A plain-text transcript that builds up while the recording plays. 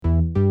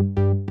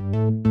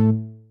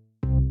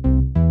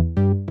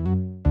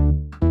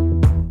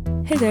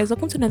guys,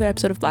 welcome to another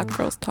episode of Black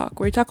Girls Talk,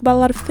 where we talk about a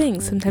lot of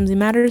things. Sometimes they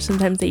matter,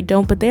 sometimes they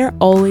don't, but they're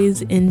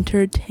always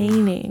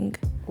entertaining.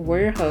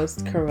 We're your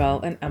hosts,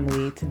 Carell and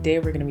Emily. Today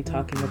we're going to be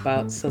talking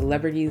about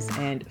celebrities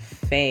and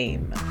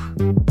fame.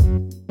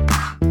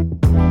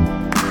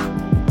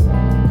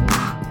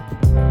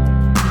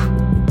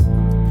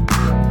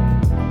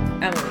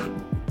 Emily,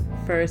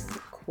 first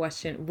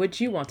question, would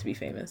you want to be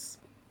famous?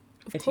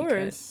 Of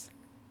course.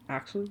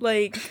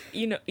 Actually?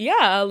 I'm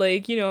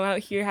out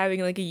here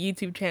having like a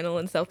YouTube channel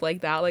and stuff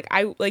like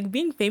that.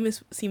 Being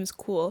famous seems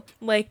cool.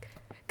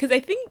 Because I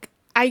think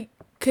I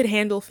could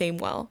handle fame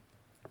well.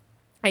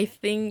 I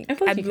think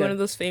I'd be one of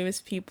those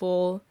famous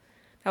people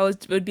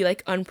that would be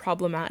like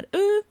unproblematic.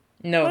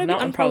 No,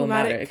 not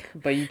unproblematic,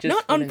 but you just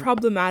not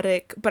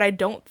unproblematic, but I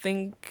don't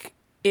think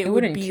it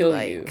would be kill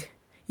like you.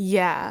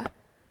 Yeah.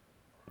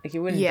 Like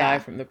you wouldn't die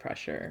from the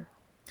pressure.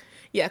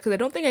 Yeah, because I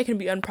don't think I can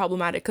be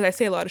unproblematic because I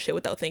say a lot of shit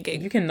without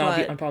thinking. You cannot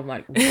be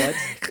unproblematic.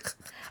 What?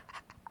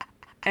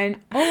 And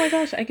oh my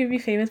gosh, I could be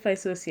famous by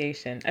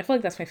association. I feel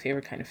like that's my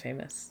favorite kind of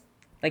famous.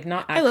 Like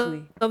not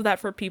actually. I love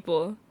that for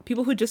people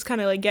who just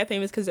kind of like get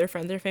famous because their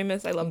friends are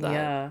famous. I love that.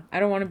 Yeah,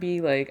 I don't want to be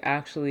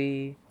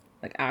actually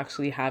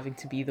having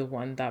to be the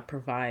one that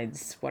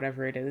provides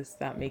whatever it is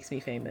that makes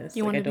me famous.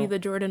 You want to be the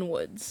Jordan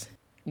Woods.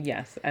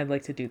 Yes, I'd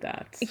like to do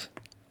that.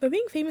 But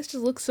being famous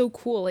just looks so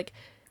cool. Like,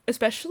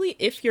 especially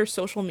if you're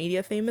social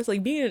media famous,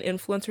 like being an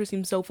influencer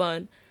seems so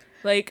fun.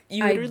 Like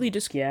you literally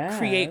just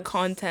create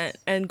content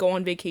and go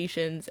on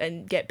vacations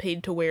and get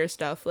paid to wear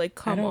stuff. Like,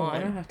 come on.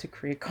 I don't have to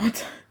create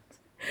content.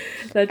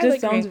 That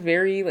just sounds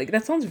very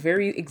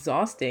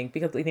exhausting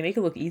because like they make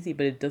it look easy,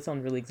 but it does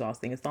sound really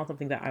exhausting. It's not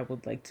something that I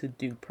would like to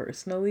do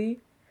personally.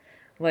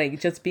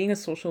 Like just being a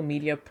social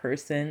media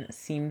person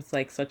seems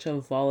like such a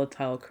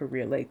volatile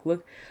career. Like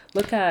look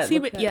at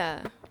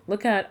that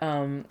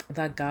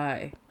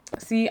guy.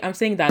 See, I'm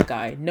saying that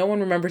guy. No one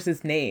remembers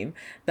his name.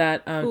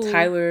 That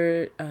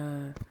Tyler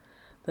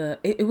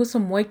it was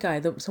some white guy,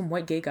 some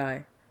white gay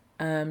guy.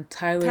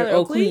 Tyler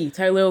Oakley.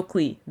 Tyler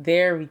Oakley.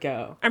 There we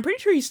go. I'm pretty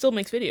sure he still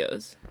makes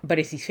videos. But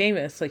is he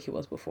famous like he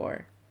was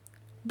before?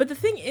 But the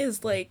thing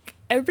is, like,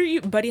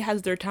 everybody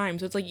has their time.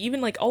 So it's like even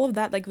like all of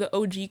that, like the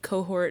OG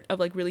cohort of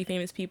like really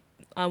famous people,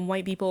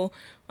 white people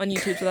on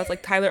YouTube. So that's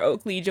like Tyler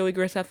Oakley, Joey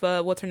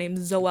Graceffa, what's her name,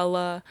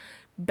 Zoella,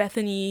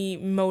 Bethany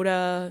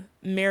Moda,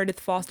 Meredith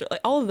Foster, like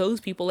all of those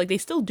people, like they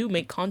still do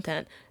make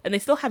content and they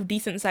still have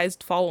decent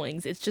sized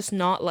followings. It's just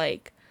not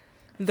like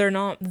they're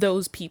not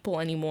those people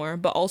anymore,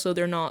 but also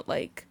they're not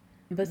like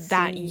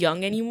that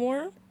young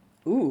anymore.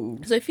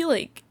 Ooh. So I feel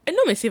like,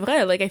 no, mais c'est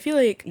vrai, like I feel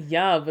like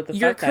but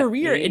your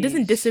career, it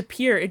doesn't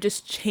disappear, it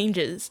just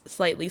changes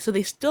slightly. So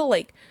they still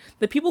like,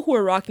 the people who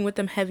were rocking with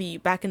them heavy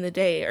back in the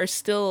day are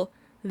still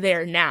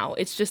there now.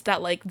 It's just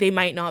that like they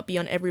might not be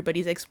on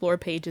everybody's explore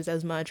pages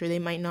as much, or they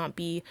might not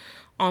be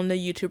on the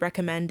YouTube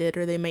recommended,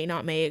 or they might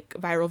not make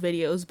viral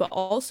videos. But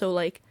also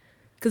like,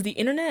 because the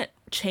internet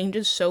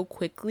changes so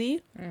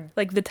quickly,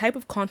 like the type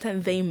of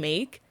content they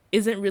make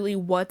isn't really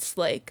what's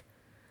like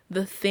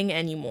the thing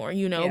anymore,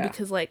 you know?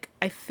 Because like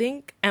I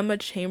think Emma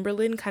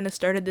Chamberlain kind of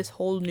started this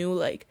whole new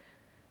like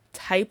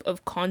type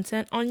of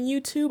content on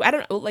YouTube. I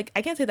don't know, like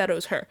I can't say that it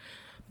was her,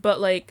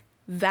 but like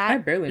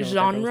that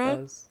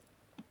genre,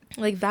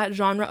 like that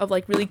genre of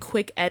like really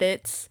quick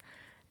edits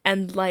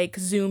and like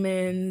zoom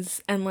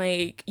ins and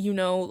like, you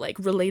know, like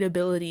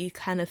relatability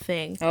kind of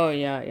thing. Oh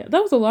yeah,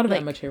 that was a lot of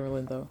Emma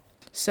Chamberlain though.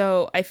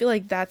 So I feel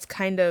like that's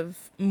kind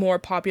of more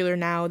popular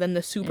now than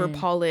the super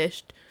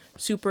polished,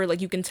 super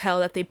like you can tell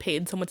that they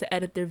paid someone to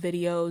edit their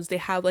videos. They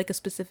have like a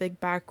specific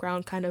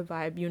background kind of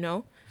vibe, you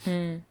know?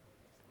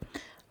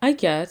 I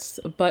guess,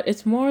 but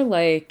it's more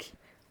like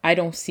I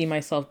don't see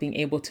myself being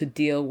able to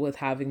deal with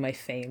having my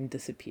fame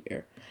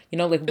disappear. You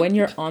know, like when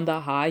you're on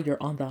the high,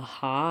 you're on the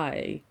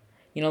high.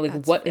 You know, like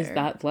that's what fair. Is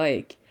that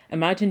like?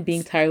 Imagine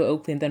being Tyler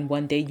Oakley and then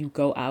one day you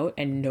go out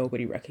and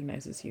nobody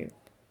recognizes you.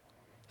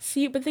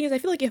 See, but the thing is, I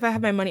feel like if I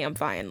have my money, I'm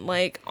fine.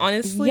 Like,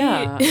 honestly.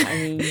 Yeah, I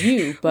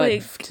mean, but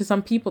like, to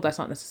some people, that's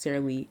not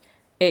necessarily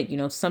it. You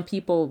know, some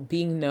people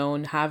being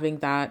known, having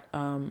that,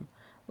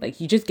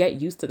 like, you just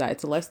get used to that.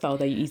 It's a lifestyle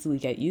that you easily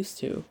get used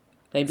to,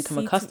 that you become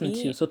accustomed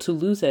to. So to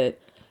lose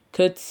it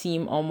could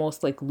seem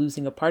almost like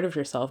losing a part of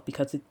yourself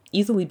because it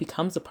easily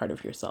becomes a part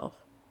of yourself.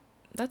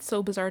 That's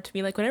so bizarre to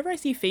me. Like, whenever I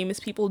see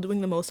famous people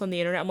doing the most on the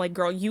internet, I'm like,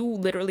 girl, you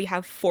literally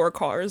have 4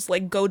 cars.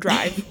 Like, go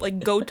drive. Like,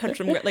 go touch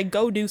them. Like,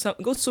 go do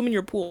something. Go swim in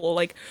your pool.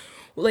 Like,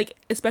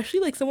 especially,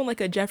 like, someone like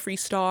a Jeffree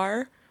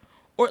Star,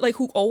 or, like,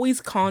 who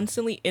always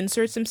constantly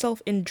inserts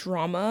himself in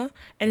drama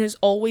and is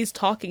always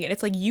talking. And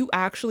it's like, you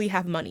actually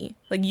have money.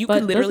 Like, you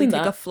could literally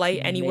take a flight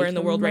anywhere in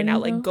the world right now.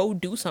 Though? Like, go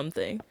do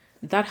something.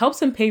 That helps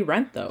him pay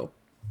rent, though.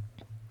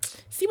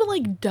 See, but,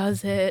 like,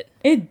 does it?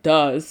 It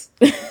does.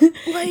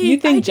 Like, you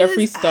think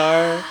Jeffree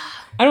Star...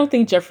 I don't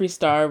think Jeffree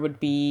Star would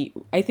be.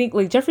 I think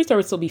like Jeffree Star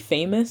would still be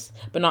famous,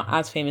 but not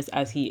as famous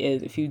as he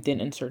is if he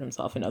didn't insert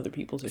himself in other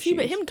people's See,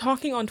 but shoes. him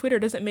talking on Twitter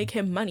doesn't make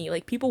him money.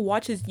 Like, people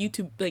watch his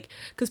YouTube, like,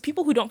 because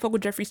people who don't fuck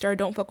with Jeffree Star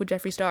don't fuck with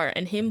Jeffree Star,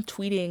 and him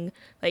tweeting,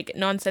 like,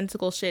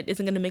 nonsensical shit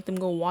isn't gonna make them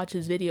go watch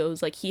his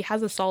videos. Like, he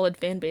has a solid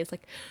fan base.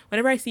 Like,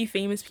 whenever I see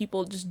famous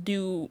people just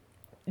do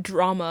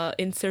drama,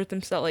 insert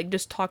themselves, like,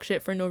 just talk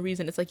shit for no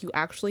reason, it's like you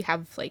actually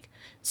have, like,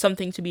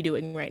 something to be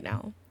doing right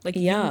now. Like,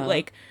 you, Yeah.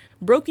 like,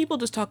 broke people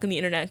just talk on the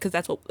internet because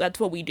that's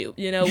what we do.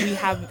 You know, we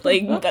have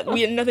like that,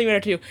 we have nothing better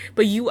to do.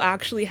 But you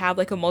actually have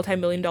like a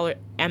multi-million-dollar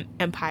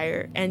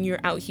empire, and you're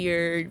out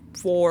here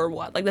for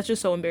what? Like, that's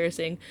just so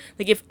embarrassing.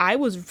 Like, if I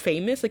was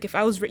famous, like if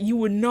I was, you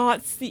would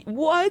not see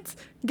what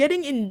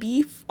getting in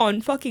beef on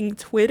fucking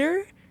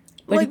Twitter.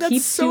 But Like, it that's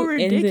keeps so you in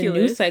the news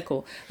ridiculous.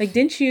 cycle. Like,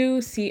 didn't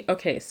you see?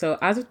 Okay, so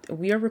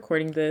we are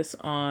recording this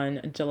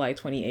on July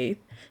 28th,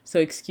 so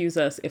excuse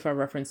us if our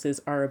references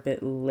are a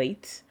bit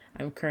late.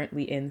 I'm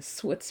currently in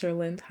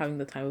Switzerland having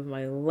the time of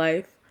my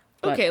life.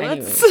 But Okay,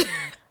 let's.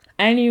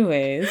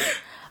 anyways,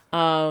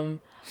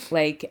 um,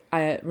 like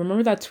I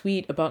remember that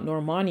tweet about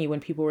Normani when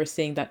people were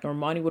saying that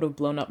Normani would have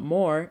blown up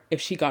more if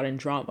she got in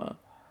drama.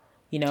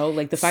 You know,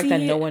 like the fact that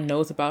no See, one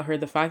knows about her,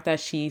 the fact that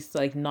she's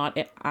like not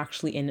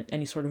actually in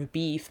any sort of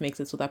beef makes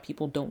it so that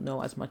people don't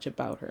know as much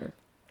about her.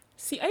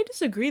 see, I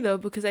disagree though,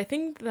 because I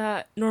think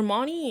that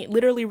Normani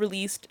literally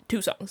released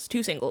two songs,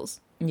 two singles.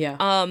 Yeah.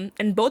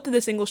 And both of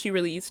the singles she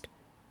released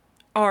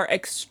are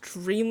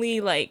extremely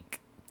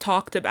like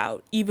talked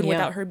about even Yeah.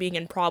 without her being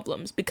in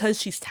problems because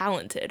she's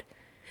talented.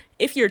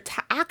 If you're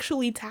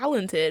actually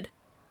talented,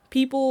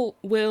 people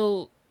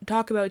will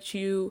talk about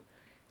you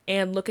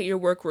and look at your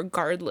work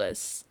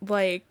regardless.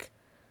 Like,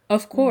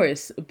 Of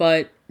course,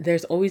 but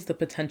there's always the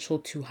potential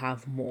to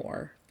have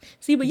more.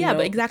 see, but You yeah, but know,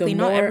 the exactly,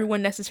 not more,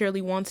 everyone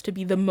necessarily wants to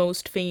be the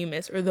most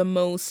famous or the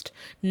most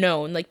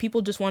known. Like,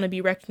 people just want to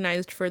be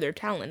recognized for their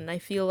talent. And I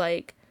feel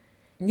like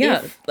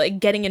yeah, if like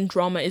getting in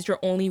drama is your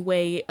only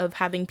way of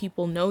having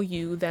people know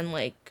you, then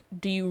like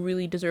do you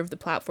really deserve the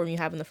platform you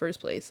have in the first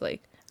place?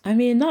 Like, I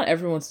mean, not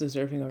everyone's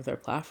deserving of their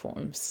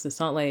platforms. It's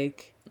not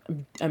like,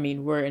 I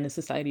mean, we're in a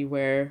society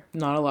where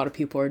not a lot of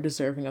people are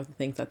deserving of the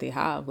things that they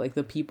have. Like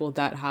the people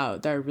that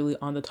are really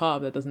on the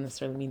top, that doesn't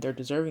necessarily mean they're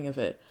deserving of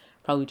it.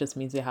 Probably just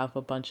means they have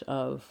a bunch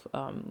of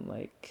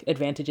like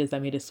advantages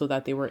that made it so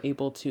that they were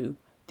able to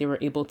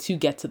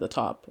get to the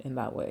top in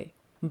that way.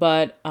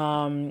 But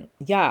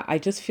yeah, I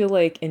just feel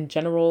like in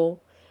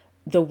general,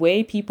 the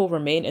way people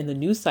remain in the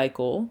news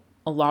cycle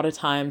a lot of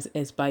times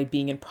is by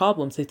being in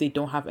problems if they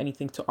don't have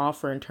anything to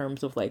offer in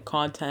terms of like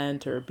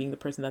content or being the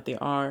person that they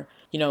are.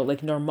 You know,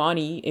 like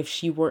Normani, if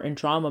she were in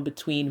drama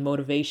between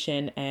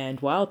Motivation and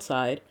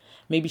Wildside,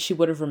 maybe she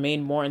would have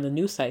remained more in the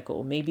news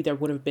cycle. Maybe there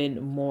would have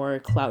been more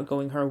clout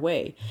going her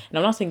way. And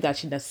I'm not saying that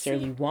she see,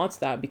 necessarily wants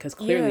that because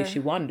clearly if yeah, she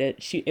wanted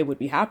it, it would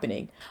be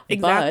happening.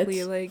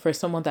 exactly. But Like, for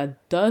someone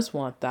that does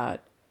want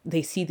that,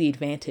 they see the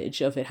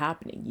advantage of it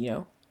happening, you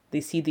know? They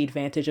see the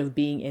advantage of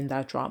being in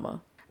that drama.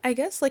 I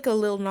guess like a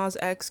Lil Nas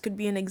X could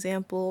be an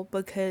example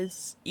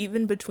because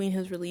even between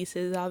his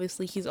releases,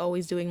 obviously he's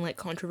always doing like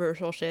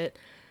controversial shit.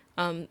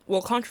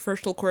 Well,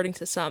 controversial according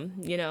to some,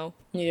 you know,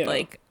 Yeah.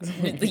 like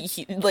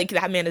like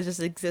that man is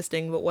just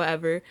existing, but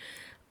whatever.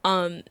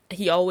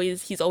 He's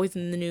always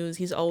in the news.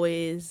 He's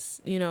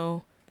always, you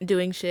know,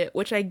 doing shit,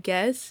 which I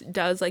guess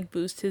does like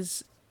boost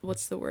his,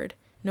 what's the word,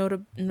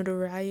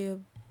 notoriety,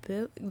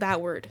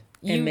 that word,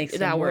 It you makes him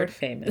that more word.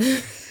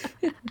 famous.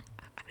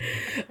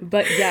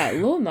 But yeah,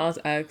 Lil Nas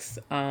X,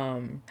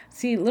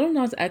 see, Lil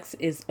Nas X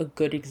is a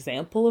good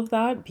example of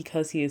that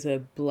because he is a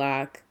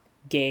black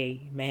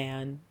gay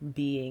man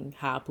being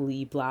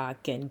happily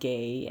black and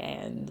gay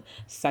and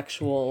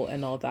sexual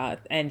and all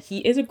that. And he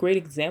is a great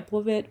example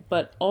of it,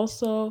 but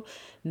also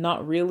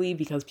not really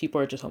because people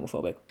are just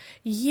homophobic.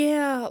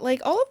 Yeah,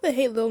 like all of the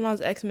hate Lil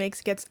Nas X makes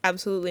gets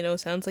absolutely no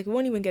sense. Like, we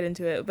won't even get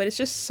into it, but it's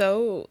just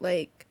so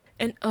like,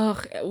 and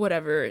ugh,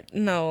 whatever.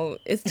 No,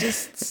 it's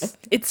just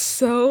it's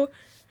so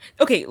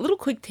okay. Little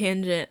quick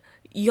tangent.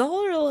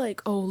 Y'all are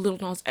like, oh, Lil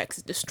Nas X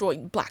is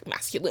destroying black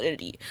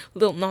masculinity.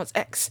 Lil Nas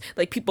X,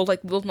 like people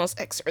like Lil Nas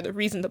X are the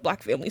reason the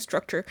black family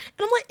structure.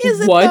 And I'm like, is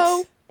it What?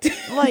 though?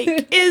 Like,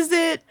 is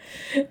it?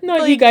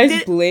 Not you Like, guys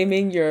did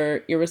blaming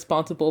your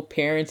irresponsible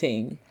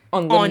parenting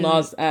on Lil on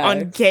Nas on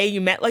X. gay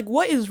men? Like,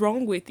 what is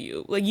wrong with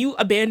you? Like, you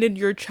abandoned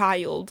your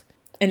child.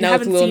 And You now it's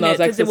haven't Lil seen it Nas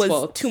because it X's was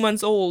fault 2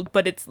 months old,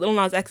 but it's Lil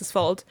Nas X's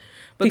fault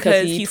because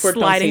because he he's twerked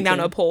on sliding down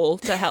a Satan. pole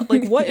to help.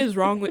 Like, what is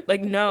wrong with, like,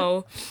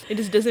 no, it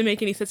just doesn't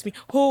make any sense to me.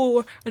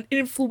 Oh, an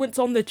influence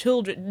on the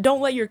children.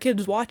 Don't let your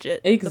kids watch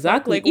it. The fuck,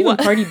 Exactly. like, Even what?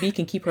 Cardi B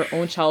can keep her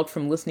own child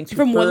from listening to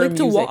From what, her like,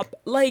 to music. WAP,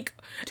 like,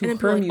 To and then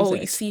people her are like, oh, you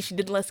music. see, she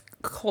did less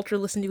culture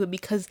listen to it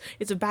because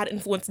it's a bad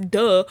influence.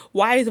 Duh.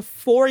 Why is a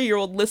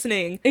 4-year-old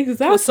listening to a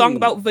song Exactly.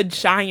 about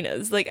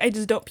vaginas? Like, I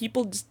just don't.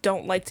 People just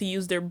don't like to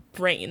use their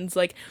brains.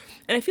 Like,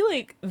 and I feel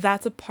like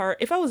that's a part.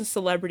 If I was a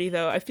celebrity,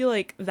 though, I feel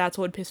like that's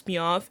what would piss me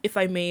off. If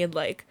I made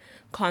like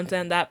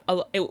content that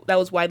that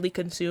was widely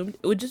consumed,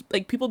 it would just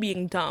like people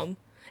being dumb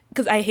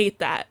because I hate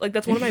that. Like,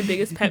 that's one of my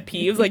biggest pet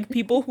peeves. Like,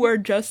 people who are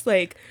just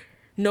like,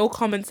 no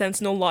common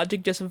sense, no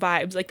logic, just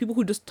vibes. Like, people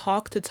who just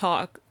talk to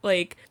talk.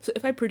 Like, so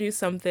if I produce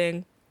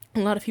something, a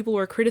lot of people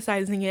were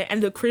criticizing it,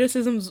 and the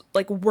criticisms,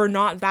 like, were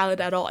not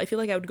valid at all, I feel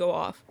like I would go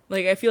off.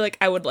 Like, I feel like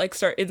I would, like,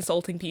 start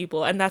insulting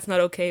people, and that's not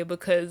okay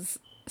because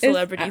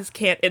celebrities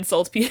can't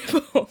insult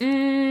people.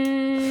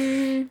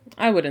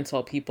 I would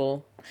insult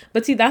people.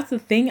 But see, that's the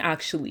thing,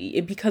 actually,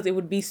 because it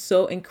would be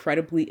so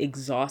incredibly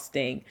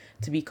exhausting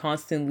to be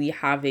constantly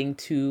having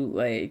to,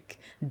 like,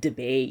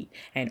 debate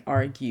and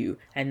argue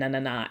and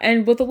na.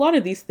 And with a lot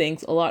of these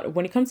things,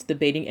 when it comes to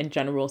debating in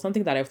general,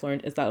 something that I've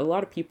learned is that a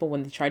lot of people,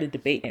 when they try to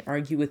debate and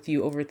argue with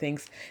you over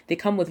things, they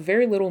come with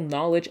very little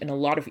knowledge and a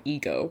lot of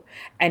ego.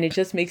 And it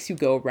just makes you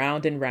go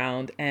round and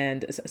round.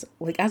 And,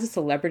 like, as a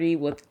celebrity,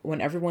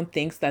 when everyone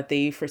thinks that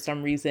they, for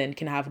some reason,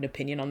 can have an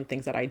opinion on the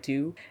things that I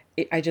do,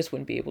 I just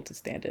wouldn't be able to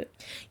stand it.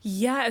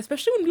 Yeah,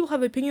 especially when people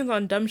have opinions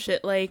on dumb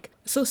shit. Like,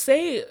 so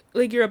say,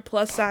 like, you're a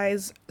plus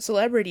size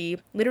celebrity,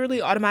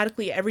 literally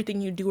automatically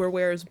everything you do or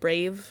wear is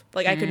brave.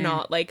 Like, I could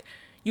not. Like,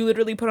 you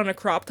literally put on a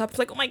crop top, it's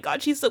like, oh my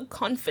god, she's so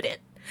confident.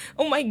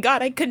 Oh my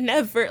god, I could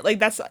never. Like,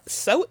 that's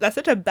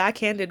such a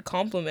backhanded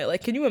compliment.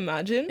 Like, can you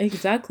imagine?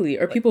 Exactly.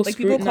 Or people like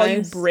people call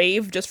you scrutinize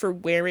brave just for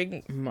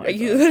wearing My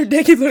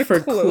regular For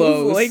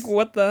clothes. Like,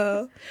 what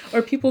the?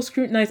 Or people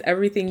scrutinize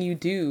everything you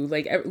do.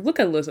 Like, look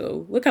at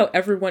Lizzo. Look how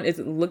everyone is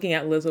looking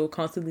at Lizzo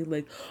constantly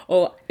like,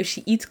 oh, if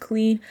she eats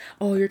clean,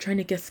 oh, you're trying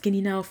to get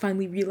skinny now,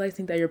 finally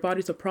realizing that your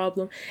body's a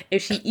problem.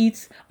 If she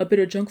eats a bit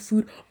of junk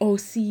food, oh,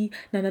 see,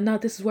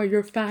 this is why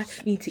you're fat.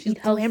 You need to eat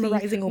healthy.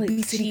 Glamorizing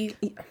obesity.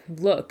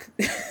 Look,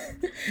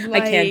 I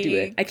can't do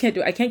it. I can't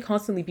do it. I can't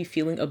constantly be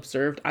feeling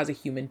observed as a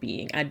human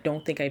being. I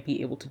don't think I'd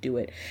be able to do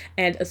it.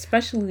 And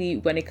especially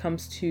when it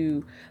comes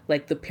to,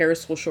 like, the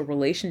parasocial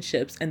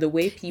relationships and the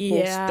way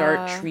people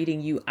start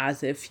treating you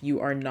as if you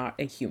are not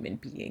a human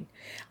being,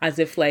 as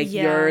if, like,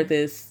 you're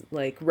this,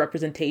 like,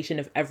 representation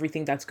of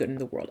everything that's good in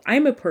the world.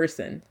 I'm a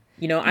person.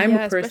 I'm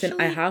a person.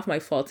 I have my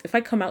faults. If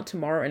I come out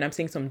tomorrow and I'm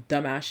saying some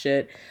dumbass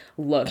shit,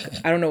 look,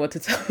 I don't know what to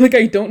tell. Like,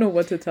 I don't know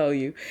what to tell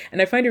you.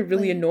 And I find it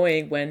really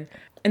annoying when,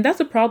 and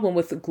that's a problem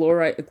with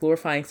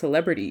glorifying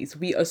celebrities.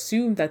 We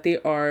assume that they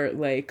are,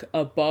 like,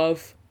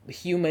 above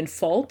human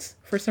fault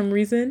for some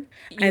reason.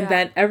 And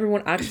then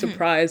everyone acts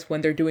surprised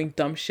when they're doing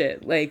dumb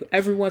shit. Like,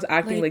 everyone's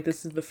acting like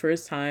this is the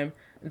first time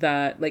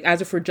that, like,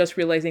 as if we're just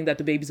realizing that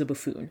the baby's a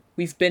buffoon.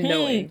 We've been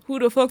knowing. Who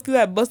the fuck threw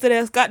that busted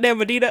ass goddamn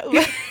Medina?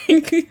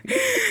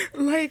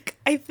 Like,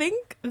 I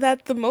think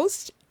that the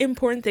most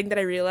important thing that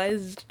I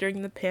realized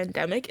during the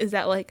pandemic is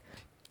that, like,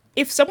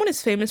 if someone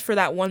is famous for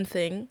that one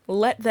thing,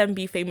 let them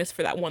be famous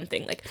for that one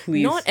thing. Like,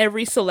 Please. Not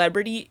every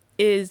celebrity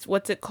is,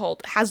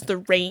 has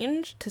the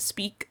range to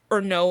speak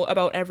or know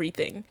about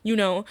everything,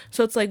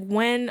 So it's like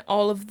when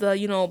all of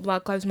the,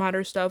 Black Lives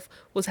Matter stuff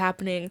was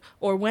happening,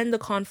 or when the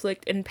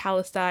conflict in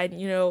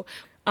Palestine,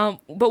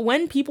 but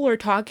when people are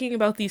talking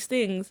about these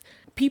things,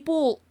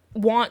 people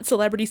want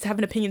celebrities to have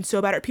an opinion so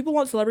bad, or people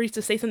want celebrities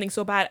to say something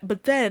so bad,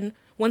 but then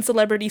when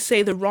celebrities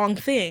say the wrong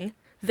thing,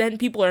 then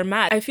people are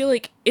mad. I feel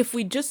like if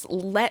we just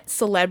let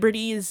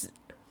celebrities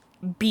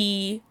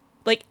be,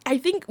 like, I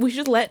think we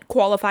should let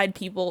qualified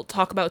people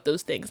talk about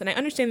those things. And I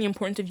understand the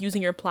importance of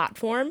using your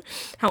platform.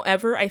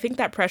 However, I think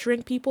that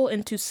pressuring people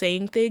into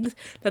saying things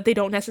that they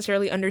don't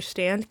necessarily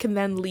understand can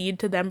then lead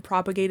to them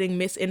propagating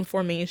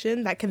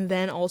misinformation that can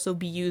then also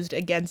be used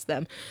against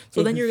them.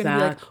 So then you're going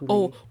to be like,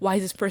 oh, why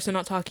is this person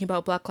not talking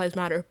about Black Lives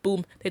Matter?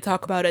 Boom, they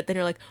talk about it. Then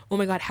you're like, oh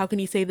my God, how can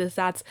he say this?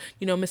 That's,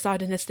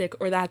 misogynistic,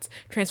 or that's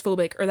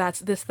transphobic, or that's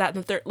this, that,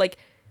 and the third. Like,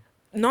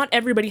 not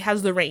everybody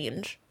has the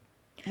range.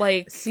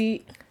 Like,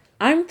 see,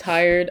 I'm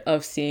tired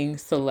of seeing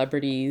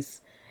celebrities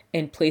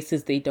in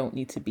places they don't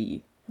need to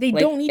be. They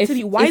don't need to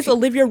be. Why is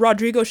Olivia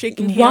Rodrigo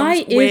shaking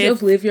hands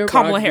with Olivia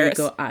Kamala Harris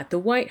at the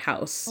White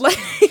House? Like,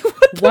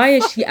 why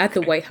is she at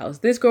the White House?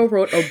 This girl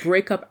wrote a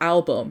breakup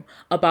album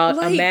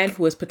about a man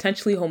who is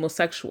potentially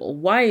homosexual.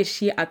 Why is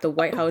she at the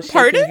White House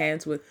shaking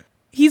hands with...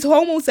 He's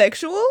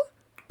homosexual?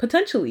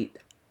 Potentially.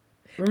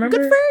 Remember?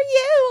 Good for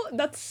you.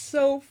 That's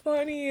so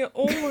funny.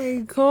 Oh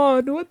my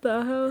God, what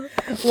the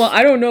hell? Well,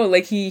 I don't know.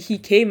 Like, he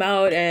came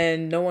out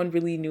and no one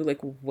really knew, like,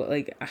 what,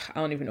 like, I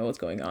don't even know what's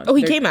going on. Oh,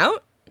 he came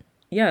out?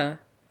 Yeah,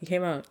 he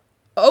came out.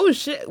 Oh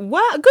shit!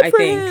 What? Good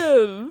for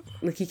him.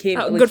 Like, he came.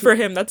 Good for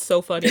him. That's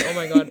so funny. Oh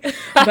my God.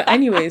 But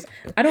anyways,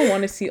 I don't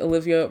want to see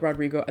Olivia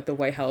Rodrigo at the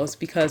White House,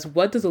 because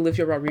what does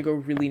Olivia Rodrigo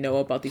really know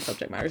about these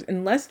subject matters?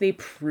 Unless they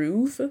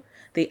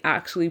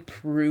actually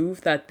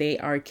prove that they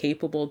are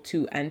capable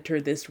to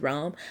enter this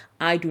realm,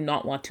 I do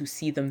not want to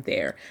see them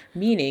there.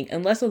 Meaning,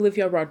 unless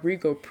Olivia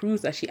Rodrigo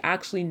proves that she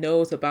actually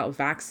knows about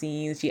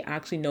vaccines, she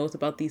actually knows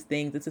about these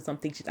things, this is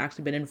something she's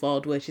actually been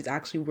involved with, she's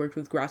actually worked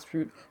with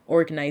grassroots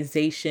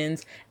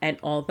organizations and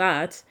all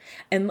that.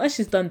 Unless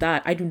she's done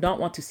that, I do not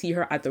want to see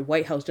her at the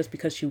White House just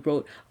because she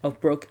wrote a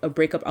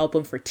breakup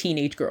album for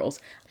teenage girls.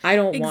 I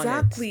don't want it.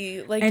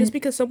 Exactly. Like, just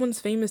because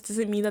someone's famous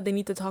doesn't mean that they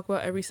need to talk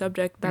about every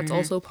subject that's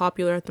also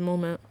popular at the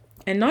moment.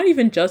 And not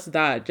even just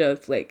that,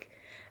 just like,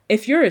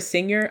 if you're a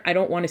singer, I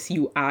don't want to see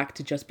you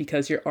act just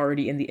because you're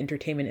already in the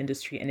entertainment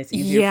industry and it's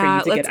easier for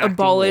you to get acting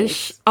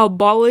roles.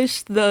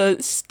 Abolish the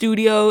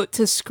studio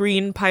to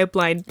screen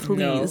pipeline, No,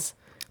 please.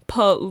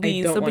 I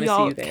Please. don't Some want of to see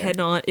y'all you there.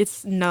 cannot.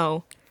 It's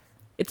no.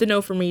 It's a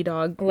no for me,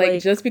 dog.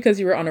 Like, just because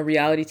you were on a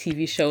reality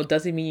TV show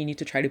doesn't mean you need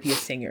to try to be a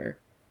singer.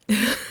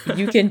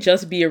 You can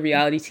just be a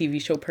reality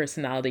TV show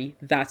personality.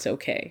 That's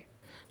okay.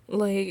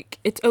 like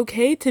it's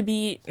okay to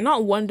be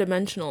not one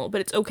dimensional,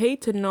 but it's okay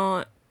to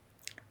not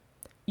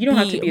You don't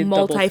have to be be a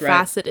double threat.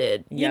 multifaceted.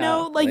 You Yeah,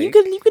 know, like like,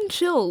 you can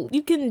chill.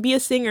 You can be a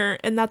singer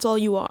and that's all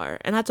you are,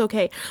 and that's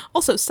okay.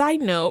 Also,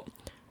 side note,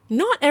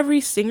 not every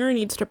singer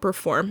needs to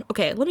perform.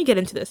 Okay, let me get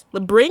into this.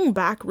 Bring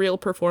back real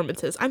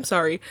performances. I'm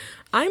sorry.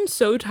 I'm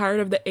so tired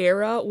of the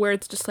era where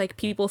it's just like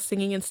people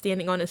singing and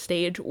standing on a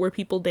stage where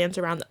people dance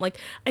around them. Like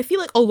I feel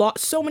like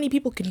so many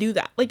people can do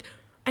that. Like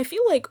I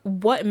feel like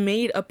what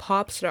made a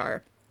pop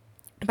star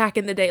back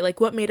in the day, like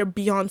what made a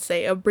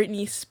Beyonce, a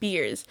Britney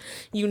Spears,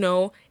 you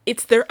know,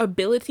 it's their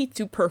ability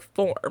to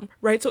perform,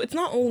 right? So it's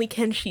not only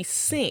can she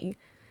sing,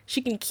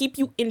 she can keep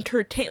you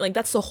entertained. Like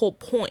that's the whole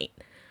point,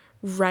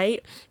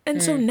 right?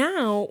 And so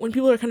now when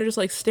people are kind of just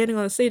like standing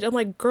on the stage, I'm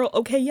like, girl,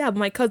 okay, yeah,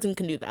 my cousin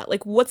can do that.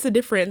 Like what's the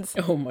difference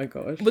oh my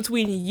gosh.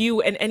 between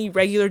you and any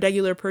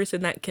regular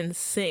person that can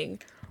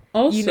sing?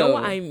 You know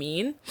what Also, I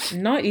mean?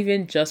 not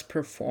even just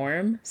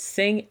perform,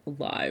 sing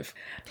live.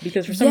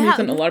 Because for some Yeah,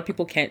 reason, a lot of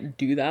people can't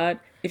do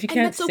that. If you and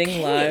can't that's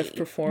sing live, okay.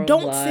 perform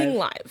Don't sing live,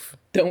 live.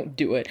 don't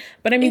do it.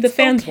 But I mean, the It's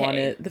fans want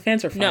okay. it. The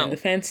fans are fine. The No,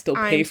 fans still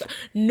pay for.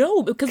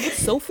 no, because what's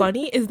so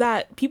funny is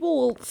that people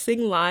will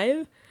sing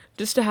live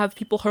just to have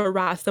people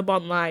harass them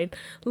online.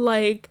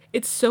 Like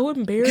it's so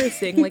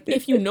embarrassing. Like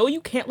if you know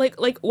you can't like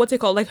what's it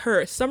called? Like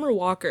her Summer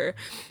Walker,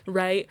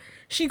 right?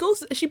 She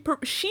goes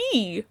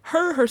she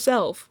her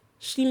herself.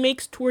 She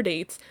makes tour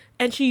dates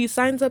and she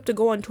signs up to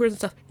go on tours and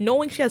stuff,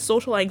 knowing she has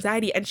social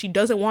anxiety and she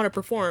doesn't want to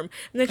perform.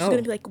 And then she's gonna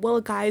Oh. be like, "Well,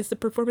 guys, the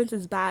performance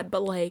is bad,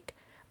 but like,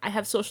 I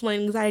have social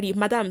anxiety.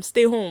 Madame,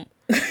 stay home."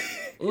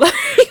 Like,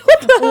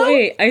 what the hell?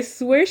 Wait, I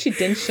swear she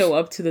didn't show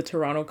up to the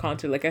Toronto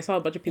concert. Like, I saw a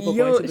bunch of people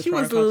going Yo, to the she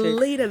Toronto was concert.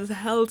 late as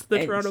hell to the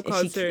And, Toronto and she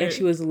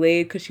concert. was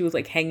late because she was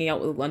like hanging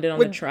out with London on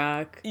the With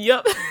track.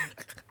 Yep.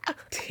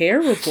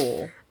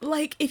 Terrible.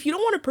 Like, if you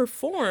don't want to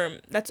perform,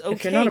 that's If you're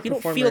okay. not a If you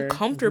don't feel performer, leave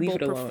comfortable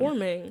it alone.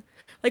 performing.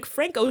 Like,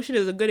 Frank Ocean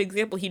is a good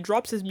example. He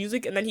drops his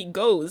music and then he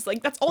goes.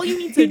 Like, that's all you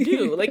need to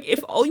do. Like,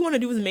 if all you want to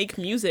do is make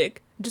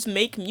music, just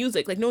make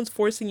music. Like, no one's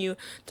forcing you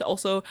to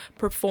also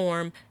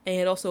perform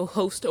and also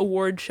host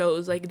award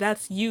shows. Like,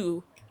 that's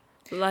you.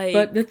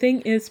 But the Like,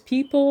 thing is,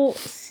 people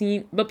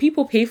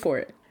pay for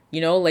it. You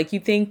know, like you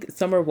think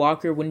Summer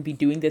Walker wouldn't be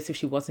doing this if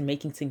she wasn't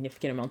making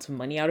significant amounts of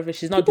money out of it.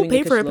 She's not people doing it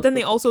pay because for she it, but loves then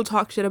they performing. also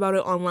talk shit about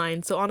it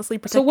online. So, honestly, So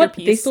protect your what?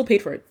 They peace. still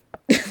paid for it.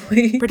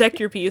 Like, Protect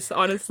your peace,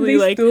 honestly. they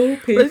Like, still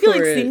but paid I feel for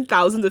like it. seeing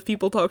thousands of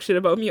people talk shit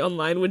about me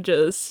online would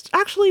just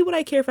actually would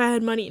I care if I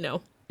had money?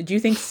 No. Do you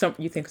think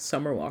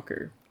Summer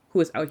Walker,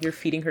 who is out here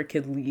feeding her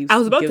kid leaves, I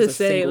was about gives to a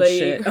say, single like,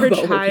 shit her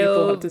about what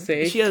people have to child,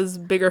 say? she has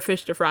bigger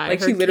fish to fry.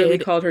 Like Her she literally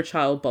kid. called her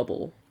child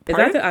Bubble. Is that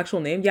Pardon? the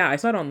actual name? Yeah, I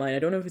saw it online. I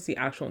don't know if it's the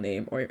actual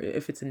name or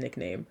if it's a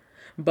nickname.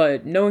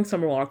 But knowing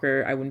Summer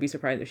Walker, I wouldn't be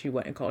surprised if she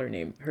went and called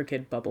her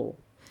kid Bubble.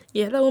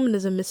 Yeah, that woman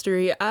is a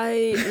mystery.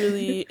 I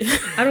really.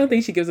 I don't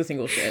think she gives a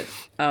single shit.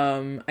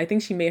 I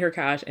think she made her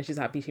cash and she's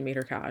happy she made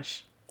her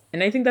cash.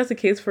 And I think that's the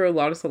case for a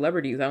lot of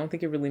celebrities. I don't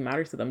think it really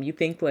matters to them. You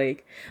think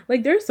like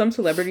there are some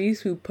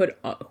celebrities who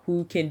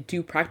can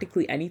do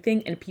practically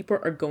anything and people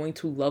are going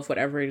to love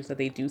whatever it is that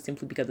they do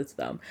simply because it's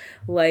them.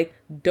 Like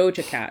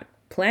Doja Cat.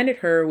 Planet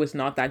Her was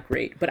not that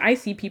great, but I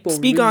see people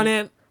Speak on really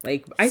it.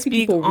 like I see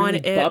Speak people on really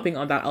it. bopping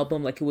on that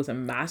album like it was a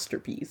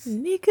masterpiece.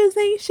 Niggas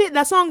ain't shit.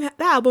 That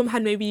album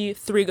had maybe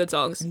 3 good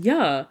songs.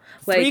 Yeah,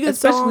 3 like good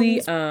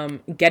especially songs.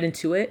 Get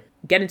Into It.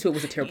 Get Into It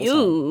was a terrible song.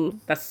 Ew.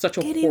 That's such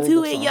a Get horrible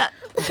into it, song. yeah.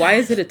 Why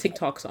is it a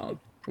TikTok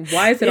song?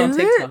 Why is it on Is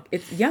it? TikTok?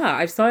 It's yeah,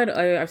 I saw it.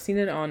 I've seen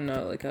it on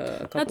like a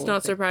couple. That's not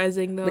of things.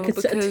 surprising, though. Like it's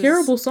because a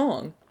terrible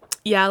song.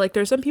 yeah, like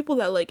there's some people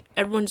that like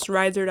everyone just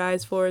rides or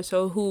dies for.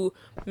 So who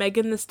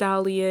Megan the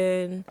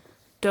Stallion,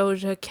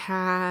 Doja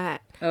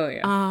Cat, Oh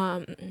yeah.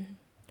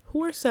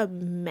 who are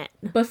some men?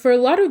 But for a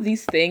lot of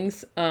these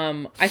things,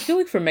 I feel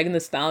like for Megan Thee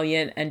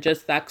Stallion and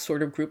just that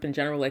sort of group in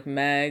general, like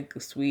Meg,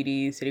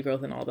 Sweetie, City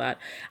Girls, and all that,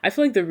 I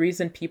feel like the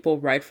reason people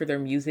write for their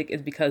music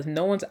is because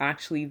no one's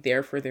actually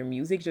there for their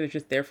music. They're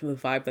just there for the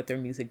vibe that their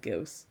music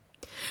gives.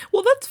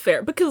 Well, that's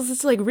fair because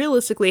it's like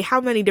realistically, how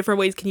many different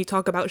ways can you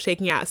talk about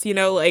shaking ass? You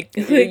know, like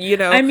Like, you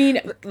know, I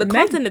mean, the Meg,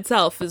 content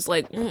itself is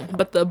like,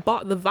 but the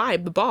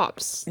vibe, the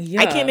bops. I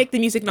Yeah. can't make the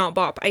music not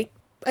bop. I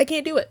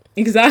can't do it.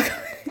 exactly,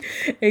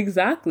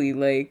 exactly.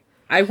 Like,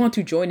 I want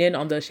to join in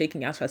on the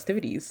shaking ass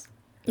festivities.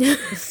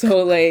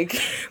 So, like,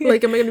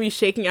 Like, am I gonna be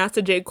shaking ass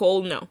to J.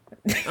 Cole? No.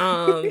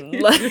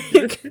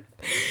 Like,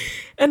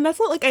 And that's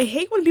not like, I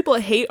hate when people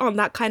hate on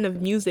that kind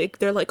of music.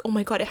 They're like, oh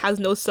my god, it has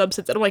no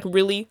substance. And I'm like,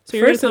 really? So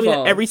you're gonna First tell of me that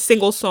all, every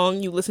single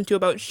song you listen to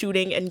about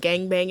shooting and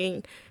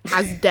gangbanging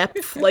has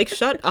depth? Like,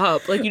 shut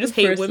up. Like, you just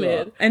hate first of all,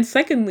 women. and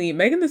secondly,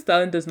 Megan Thee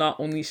Stallion does not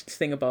only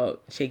sing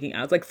about shaking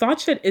ass. Like thought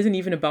shit isn't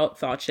even about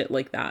thought shit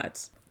like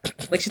that.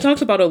 Like she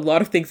talks about a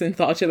lot of things in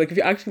thought shit. Like if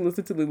you actually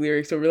listen to the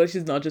lyrics, you'll realize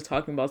she's not just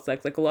talking about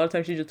sex. Like a lot of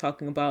times she's just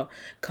talking about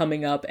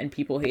coming up and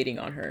people hating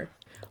on her.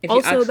 If you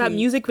Also, that actually,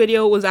 music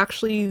video was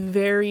actually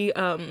very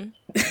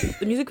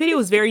the music video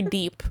was very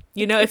deep.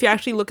 You know, if you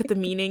actually look at the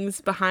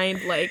meanings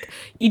behind like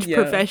each yeah,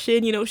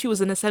 profession, you know, she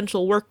was an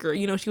essential worker.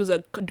 You know, she was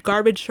a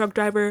garbage truck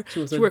driver. she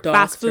was She a worked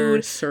fast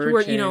doctor, food. She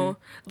worked, you surgeon. know,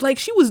 like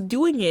she was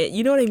doing it.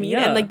 You know what I mean?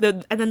 And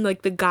Yeah,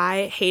 like the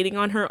guy hating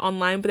on her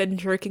online, but then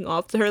jerking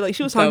off to her. Like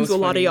she was that talking to was a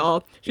lot of funny.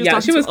 y'all. She was Yeah,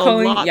 talking she to was a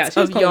calling. Yeah, lot she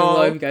was of calling a lot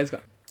of y'all. you guys.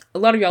 A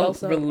lot of y'all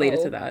Also,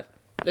 related to that.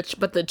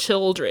 but the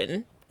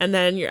children. And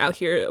then you're out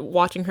here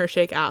watching her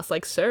shake ass,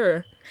 like,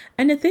 sir.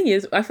 And the thing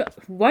is,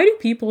 why do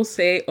people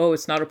say, "Oh,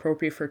 it's not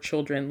appropriate for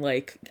children"?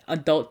 Like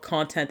adult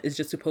content is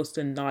just supposed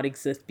to not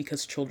exist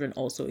because children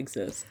also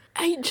exist.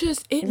 It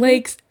Like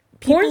makes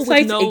porn people with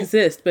sites no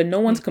exist, but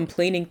no one's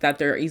complaining that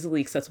they're easily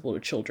accessible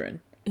to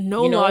children.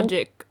 no You know,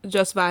 logic,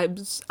 just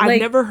vibes. I've like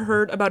never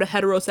heard about a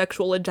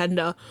heterosexual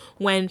agenda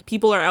when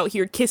people are out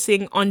here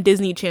kissing on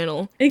Disney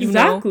Channel, you know?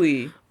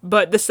 exactly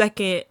But the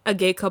second a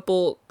gay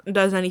couple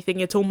does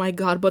anything, it's oh my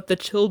god, but the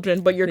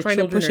children, but you're the trying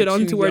to children push are it too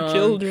onto our young.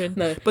 children,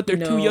 No, but they're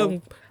too no.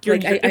 young. You're I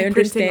imprinting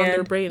on their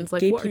understand brains. Like,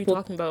 gay what are you people.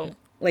 talking about?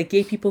 Like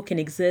gay people can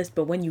exist,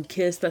 but when you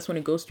kiss, that's when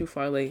it goes too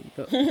far. Like,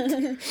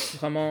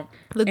 come on.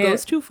 The And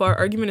goes too far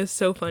argument is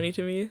so funny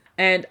to me.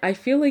 And I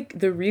feel like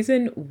the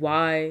reason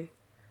why,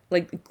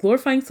 like,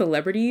 glorifying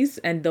celebrities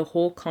and the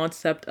whole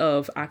concept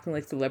of acting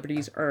like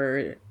celebrities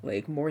are,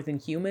 like, more than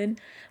human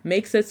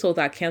makes it so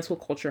that cancel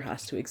culture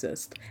has to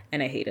exist.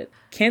 And I hate it.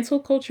 Cancel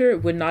culture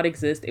would not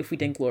exist if we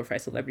didn't glorify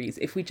celebrities.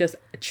 If we just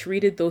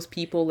treated those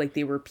people like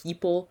they were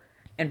people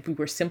and we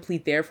were simply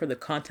there for the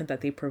content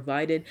that they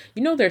provided.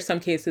 You know, there's some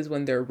cases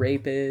when they're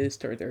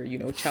rapists or they're,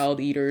 child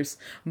eaters.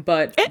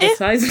 But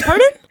besides,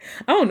 Pardon?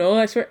 I don't know.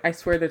 I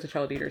swear there's a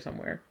child eater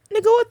somewhere.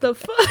 Nigga, what the I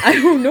fuck?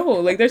 don't know.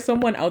 Like, there's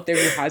someone out there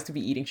who has to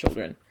be eating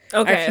children. I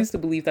Okay. refuse to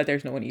believe that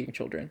there's no one eating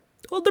children.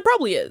 Well, there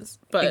probably is,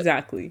 but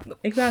Exactly.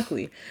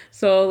 Exactly.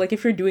 So, like,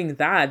 if you're doing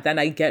that, then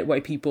I get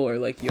why people are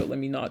like, yo, let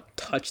me not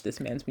touch this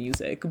man's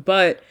music.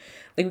 But,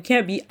 like, we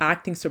can't be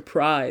acting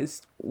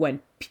surprised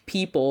when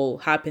people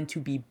happen to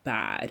be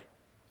bad.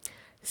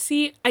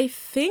 see, I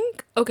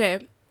think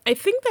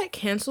that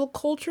cancel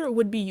culture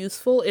would be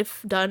useful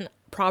if done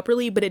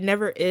properly, but it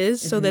never is.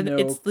 So then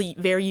it's No.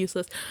 very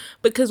useless.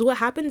 Because what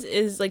happens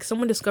is like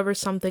someone discovers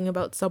something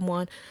about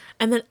someone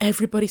and then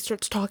everybody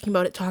starts talking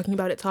about it, talking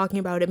about it, talking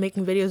about it,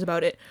 making videos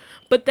about it.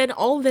 But then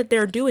all that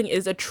they're doing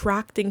is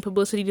attracting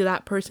publicity to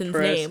that person's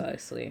name.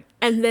 Precisely.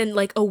 And then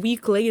like a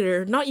week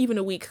later, not even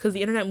a week because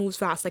the internet moves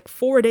fast, like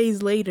 4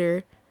 days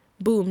later,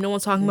 boom, no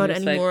one's talking about it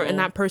News anymore, and cycle.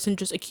 that person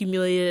just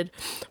accumulated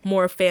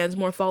more fans,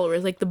 more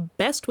followers. Like the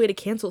best way to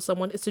cancel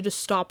someone is to just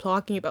stop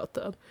talking about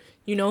them.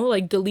 You know,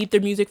 like delete their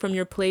music from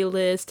your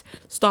playlist,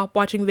 stop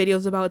watching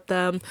videos about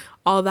them,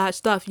 all that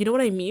stuff. You know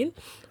what I mean?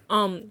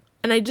 And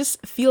I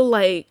just feel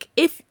like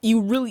if you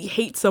really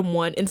hate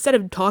someone, instead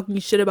of talking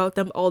shit about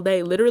them all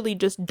day, literally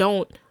just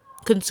don't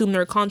consume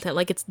their content.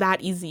 Like it's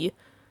that easy.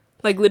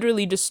 Like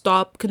literally just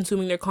stop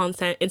consuming their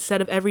content instead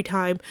of every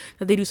time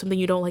that they do something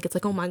you don't like. It's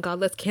like, oh my god,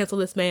 let's cancel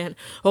this man.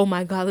 Oh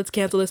my god, let's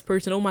cancel this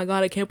person. Oh my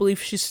god, I can't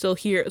believe she's still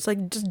here. It's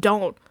like just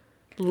don't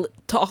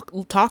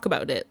talk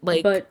about it.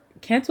 Like But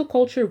cancel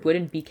culture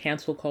wouldn't be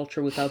cancel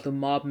culture without the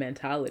mob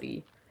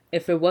mentality.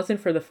 If it wasn't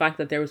for the fact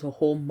that there was a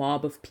whole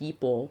mob of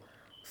people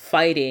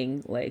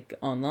fighting, like,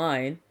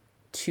 online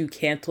to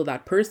cancel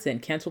that person,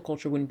 cancel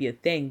culture wouldn't be a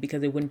thing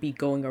because it wouldn't be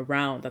going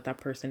around that that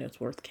person is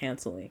worth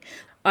canceling.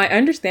 I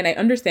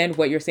understand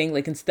what you're saying.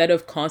 Like, instead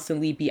of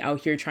constantly be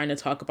out here trying to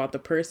talk about the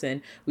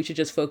person, we should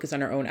just focus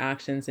on our own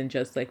actions and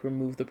just like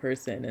remove the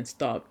person and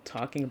stop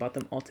talking about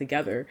them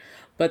altogether.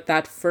 But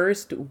that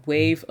first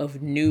wave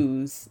of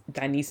news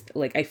that needs,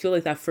 like, I feel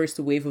like that first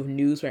wave of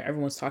news where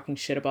everyone's talking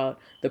shit about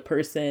the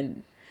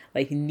person,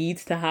 like,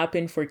 needs to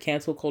happen for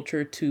cancel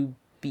culture to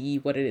be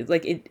what it is.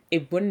 Like,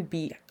 it wouldn't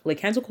be like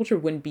cancel culture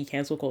wouldn't be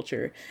cancel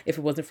culture if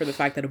it wasn't for the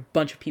fact that a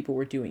bunch of people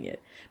were doing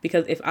it.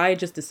 Because if I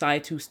just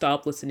decide to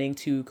stop listening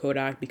to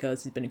Kodak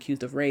because he's been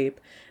accused of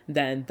rape,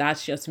 then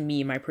that's just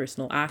me, my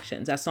personal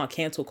actions. That's not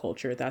cancel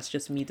culture. That's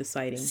just me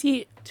deciding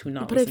see, to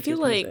not but I listen to feel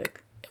his like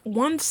music.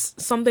 once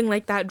something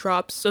like that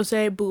drops, so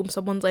say boom,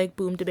 someone's like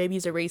boom,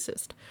 DaBaby's a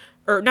racist,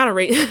 or not a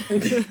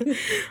racist,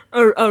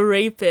 or a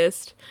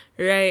rapist,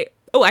 right?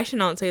 Oh, I should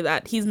not say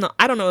that. He's not.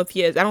 I don't know if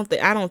he is. I don't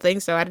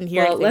think so. I didn't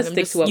hear Well, anything. let's I'm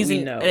stick just to what we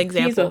using know. an He's a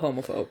example.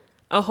 homophobe.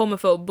 A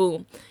homophobe.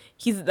 Boom.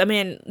 He's the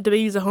man.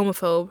 DaBaby's a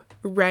homophobe,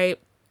 right?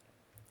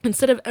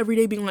 Instead of every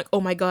day being like,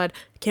 oh my god,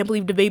 I can't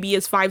believe DaBaby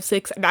is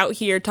 5'6" and out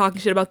here talking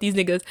shit about these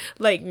niggas.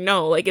 Like,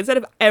 no. Like, instead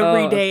of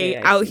every Oh, day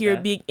okay, I out see here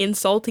that. being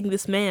insulting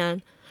this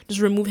man,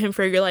 just remove him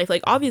for your life.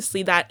 Like,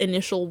 obviously, that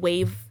initial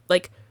wave,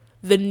 like,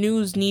 the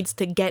news needs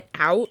to get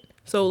out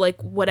So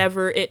like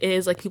whatever it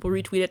is, like people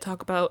retweet it,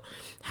 talk about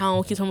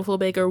how he's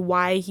homophobic or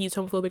why he's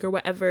homophobic or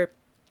whatever.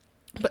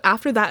 But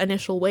after that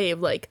initial wave,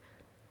 like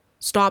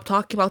stop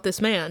talking about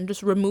this man.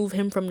 Just remove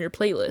him from your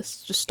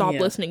playlist. Just stop Yeah.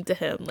 listening to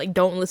him. Like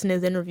don't listen to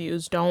his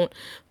interviews. Don't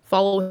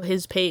follow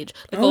his page.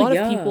 Like a Oh lot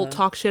of people yeah.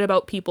 talk shit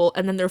about people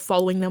and then they're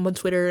following them on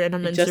Twitter and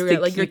on Just to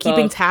Instagram. Like you're keep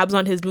keeping up. tabs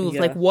on his moves.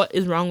 Like Yeah. what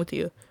is wrong with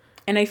you?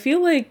 And I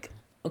feel like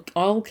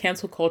all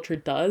cancel culture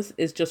does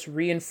is just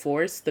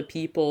reinforce the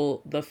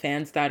people, the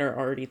fans that are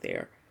already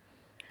there.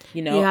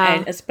 And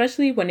Yeah.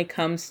 especially when it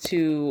comes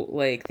to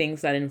like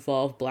things that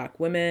involve black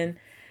women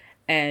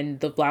and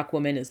the black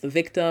woman is the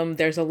victim,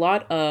 there's a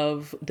lot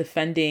of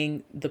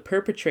defending the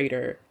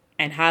perpetrator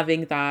and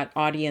having that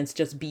audience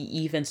just be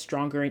even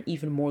stronger and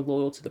even more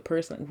loyal to the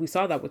person. We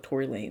saw that with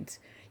Tory Lanez,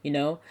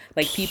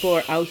 like people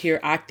are out here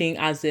acting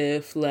as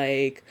if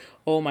like,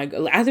 oh my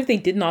god, as if they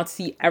did not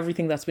see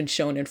everything that's been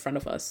shown in front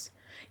of us.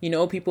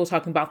 People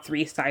talking about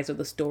three sides of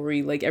the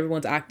story. Like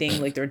everyone's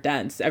acting like they're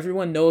dense.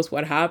 Everyone knows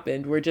what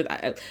happened.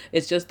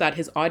 It's just that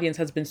his audience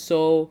has been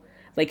so,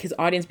 like his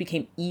audience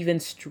became even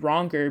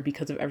stronger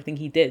because of everything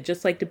he did.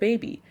 Just like the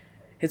baby,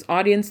 his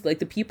audience, like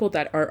the people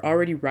that are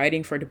already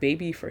writing for the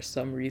baby for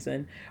some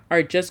reason,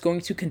 are just going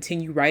to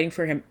continue writing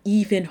for him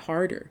even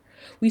harder.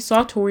 We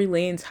saw Tory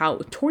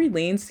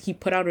Lanez, he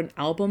put out an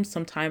album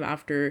sometime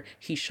after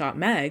he shot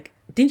Meg.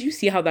 Didn't you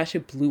see how that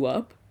shit blew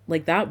up?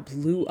 Like that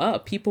blew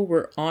up. People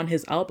were on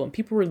his album.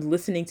 People were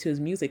listening to his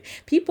music.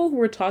 People who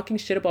were talking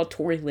shit about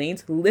Tory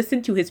Lanez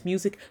listened to his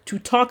music to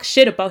talk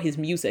shit about his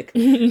music.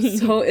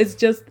 So it's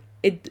just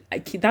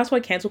that's why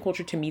cancel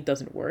culture to me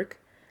doesn't work,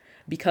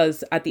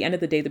 because at the end of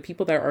the day, the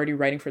people that are already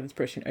writing for this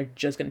person are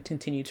just going to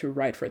continue to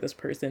write for this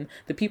person.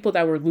 The people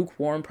that were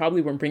lukewarm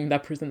probably weren't bringing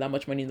that person that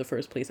much money in the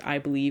first place, I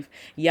believe.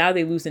 Yeah,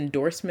 they lose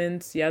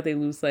endorsements. Yeah, they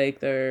lose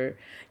their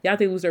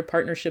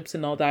partnerships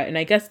and all that. And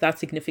I guess that's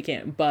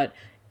significant, but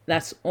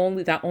that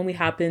only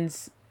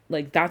happens,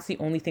 like that's the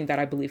only thing that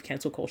I believe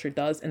cancel culture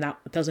does, and that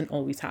doesn't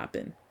always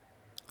happen.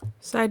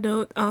 Side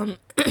note,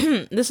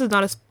 this is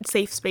not a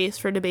safe space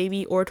for the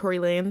baby or Tory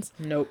Lanez.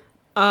 Nope.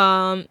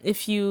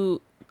 If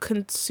you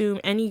consume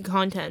any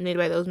content made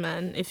by those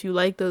men, if you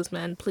like those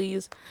men,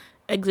 please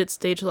exit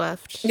stage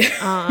left.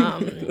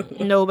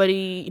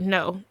 Nobody,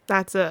 no,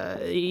 that's a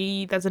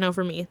no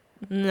for me.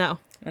 No,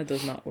 That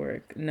does not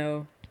work.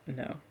 No,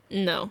 no,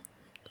 no,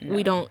 we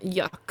no. don't.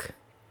 Yuck,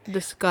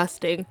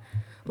 disgusting.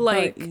 But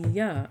Like,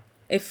 yeah,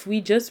 if we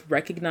just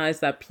recognize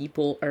that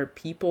people are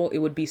people, it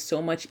would be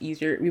so much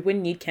easier. We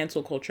wouldn't need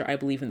cancel culture, I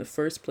believe, in the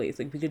first place.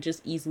 Like we could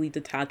just easily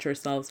detach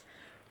ourselves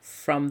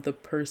from the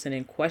person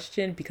in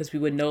question, because we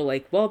would know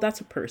like, well,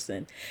 that's a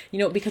person.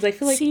 Because I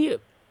feel like see,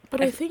 but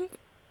I I f- think.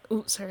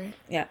 Oh, sorry.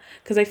 yeah,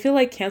 because I feel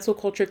like cancel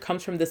culture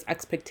comes from this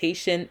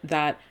expectation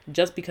that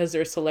just because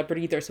they're a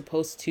celebrity, they're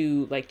supposed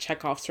to like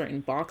check off certain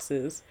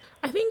boxes.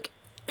 I think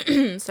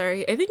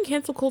sorry, I think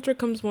cancel culture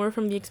comes more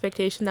from the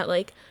expectation that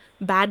like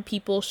bad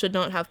people should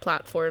not have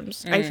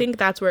platforms. I Mm, think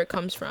that's where it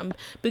comes from,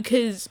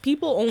 because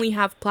people only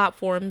have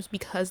platforms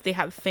because they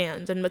have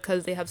fans and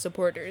because they have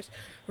supporters,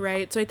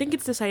 right? So I think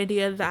it's this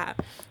idea that,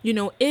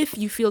 if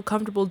you feel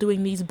comfortable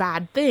doing these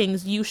bad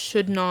things, you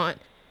should not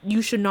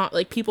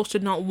like people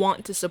should not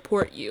want to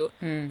support you.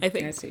 I I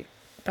think see.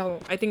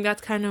 I think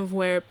that's kind of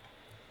where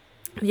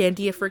the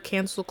idea for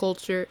cancel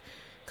culture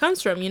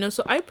comes from,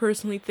 So I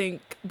personally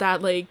think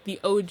that like the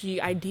OG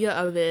idea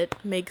of it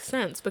makes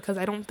sense, because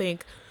I don't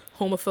think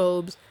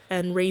homophobes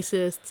and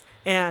racists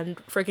and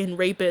freaking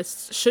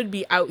rapists should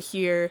be out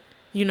here,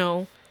 you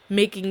know,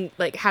 making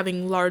like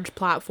having large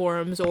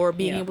platforms or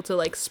being Yeah. able to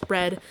like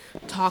spread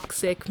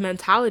toxic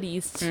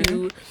mentalities Mm-hmm.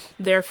 to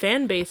their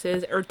fan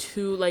bases or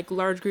to like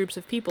large groups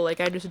of people.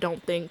 Like I just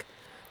don't think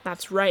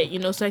that's right,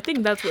 So I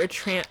think that's where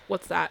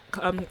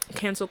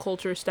cancel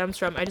culture stems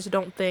from. I just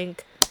don't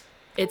think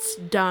it's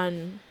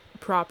done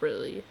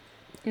properly.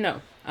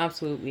 No,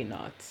 absolutely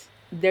not.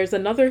 There's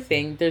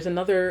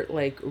another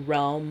like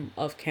realm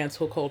of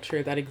cancel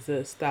culture that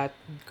exists that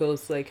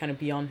goes like kind of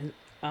beyond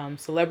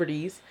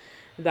celebrities,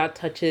 that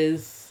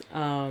touches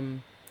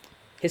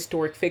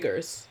historic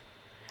figures.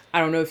 I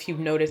don't know if you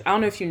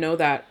know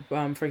that,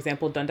 for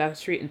example, Dundas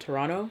Street in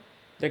Toronto,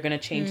 they're going to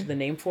change Mm. the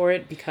name for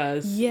it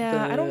because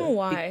Yeah, I don't know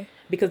why.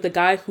 because the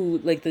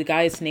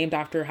guy is named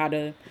after how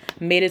to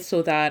made it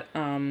so that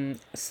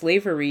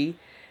slavery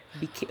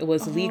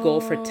was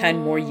legal for 10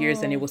 more years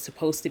than it Oh. was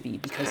supposed to be,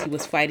 because he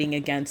was fighting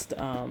against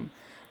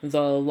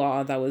the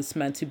law that was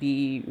meant to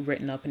be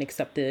written up and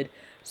accepted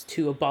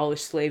to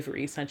abolish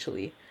slavery,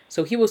 essentially.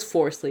 So he was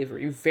for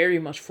slavery, very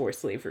much for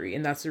slavery,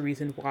 and that's the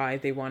reason why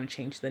they want to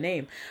change the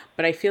name.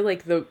 But I feel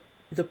like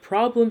the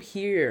problem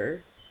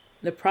here,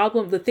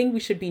 the thing we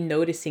should be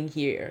noticing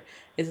here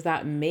is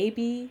that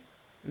maybe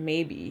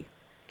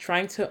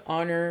trying to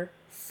honor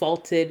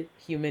faulted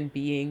human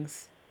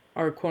beings,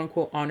 or quote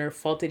unquote honor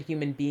faulted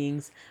human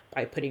beings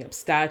by putting up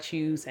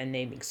statues and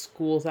naming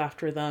schools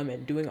after them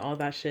and doing all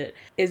that shit,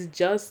 is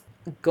just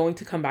going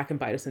to come back and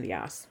bite us in the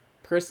ass.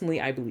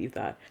 Personally, I believe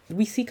that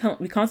we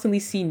constantly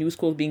see new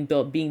schools being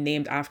built, being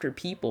named after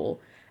people,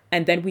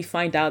 And then we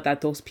find out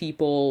that those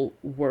people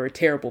were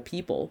terrible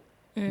people.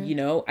 You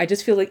know, I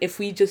just feel like if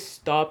we just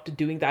stopped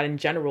doing that in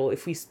general,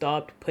 if we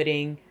stopped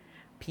putting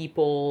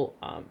people,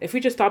 if we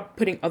just stopped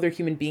putting other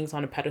human beings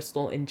on a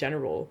pedestal in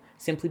general,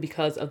 simply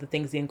because of the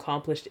things they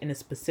accomplished in a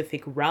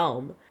specific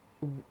realm,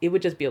 it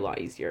would just be a lot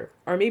easier.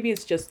 Or maybe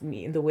it's just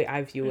me in the way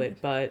I view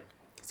it, but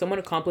someone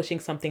accomplishing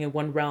something in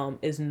one realm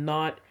is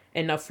not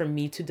enough for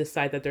me to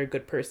decide that they're a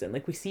good person.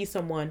 Like we see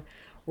someone,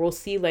 we'll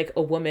see like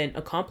a woman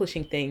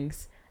accomplishing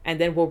things, and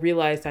then we'll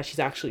realize that she's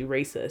actually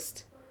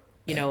racist,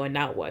 you know, and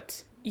now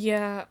what?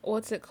 Yeah,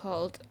 what's it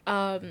called?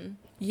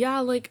 Yeah,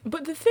 like,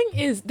 but the thing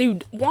is, they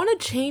want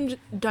to change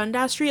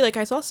Dundas Street. Like,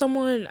 I saw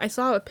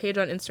a page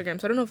on Instagram,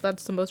 so I don't know if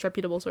that's the most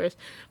reputable source,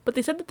 but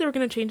they said that they were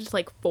going to change it to,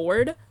 like,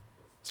 Ford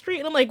Street.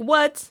 And I'm like,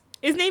 what?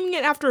 Is naming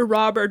it after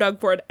Rob or Doug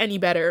Ford any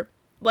better?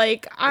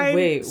 Like,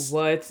 Wait,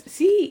 what?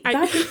 See,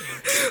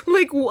 that's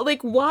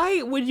like,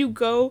 why would you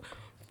go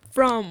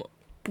from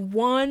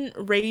one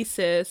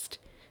racist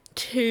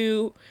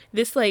to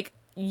this, like,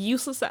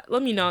 useless,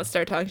 let me not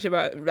start talking shit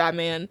about that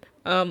man.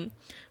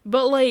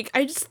 But like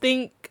I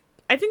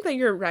think that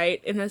you're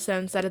right in the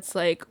sense that it's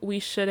like we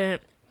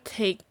shouldn't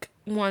take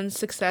one's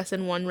success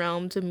in one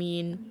realm to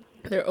mean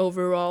their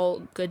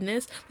overall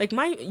goodness. Like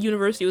my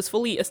university was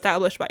fully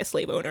established by a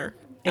slave owner.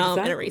 And a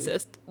exactly.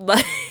 racist.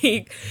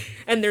 Like,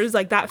 and there's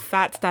like that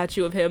fat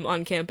statue of him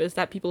on campus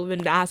that people have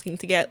been asking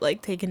to get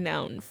like taken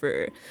down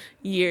for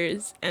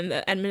years, and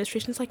the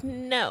administration's like,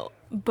 no.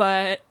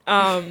 But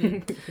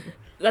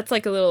that's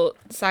like a little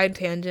side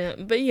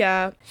tangent. But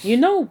yeah. You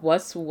know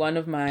what's one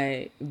of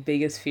my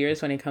biggest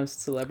fears when it comes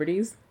to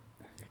celebrities?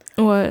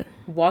 What?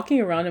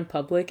 Walking around in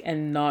public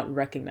and not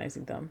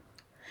recognizing them.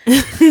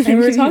 And we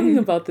were talking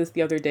about this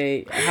the other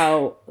day,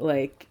 how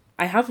like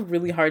I have a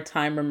really hard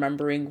time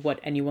remembering what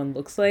anyone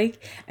looks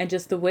like, and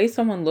just the way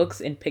someone looks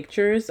in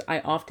pictures, I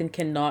often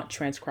cannot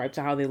transcribe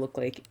to how they look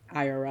like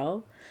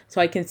IRL. So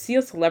I can see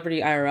a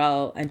celebrity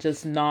IRL and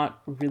just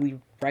not really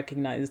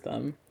recognize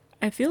them.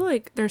 I feel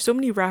like there's so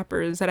many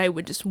rappers that I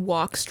would just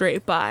walk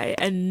straight by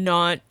and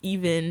not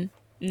even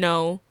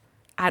know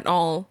at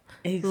all.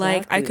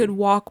 Like I could Exactly.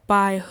 walk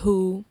by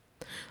who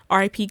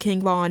R.I.P.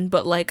 King Von,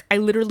 but like I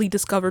literally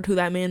discovered who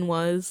that man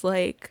was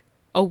like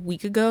a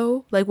week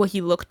ago, like what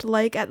he looked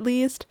like at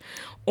least,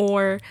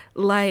 or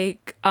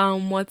like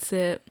what's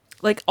it?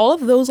 Like all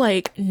of those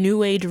like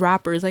new age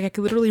rappers, like I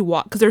could literally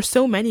walk because there's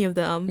so many of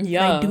them. And I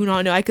Yeah. do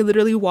not know. I could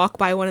literally walk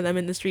by one of them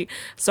in the street.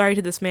 Sorry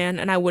to this man,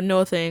 and I wouldn't know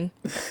a thing.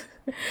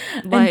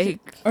 And Like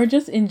or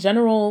just in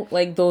general,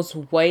 like those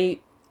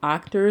white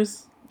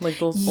actors, like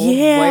those old white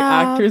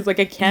yeah, actors, like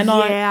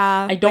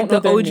yeah, I like don't know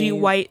the their OG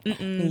names. white.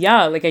 Mm-mm.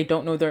 Yeah, like I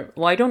don't know their,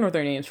 well, I don't know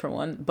their names for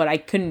one, but I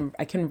couldn't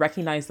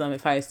recognize them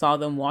if I saw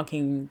them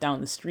walking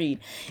down the street.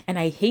 And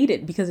I hate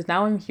it because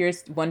now I'm here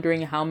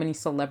wondering how many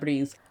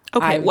celebrities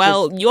Okay, I've just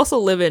well, you also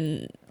live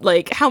in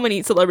like how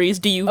many celebrities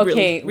do you really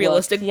okay, look,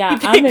 realistically yeah, I'm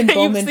think in that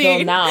you've Bowmanville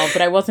seen? now,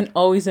 but I wasn't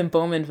always in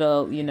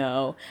Bowmanville, you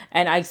know.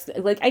 And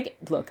like I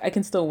look, I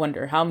can still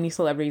wonder how many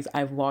celebrities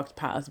I've walked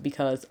past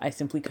because I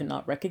simply could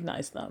not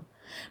recognize them.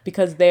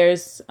 Because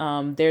there's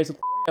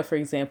Gloria, for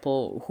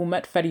example, who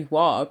met Fetty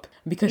Wap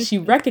because she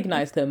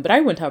recognized him, but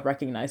I wouldn't have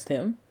recognized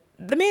him.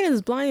 The man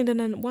is blind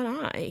in one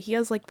eye. He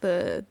has like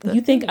the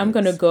You think I'm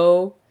gonna things.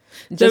 go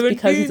just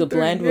because he's a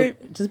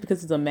 1738. just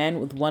because he's a man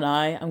with one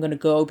eye, I'm gonna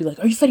go be like,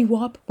 "Are you Fetty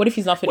Wap?" What if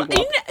he's not Well, Fetty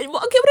Wap? well,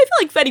 okay, but I feel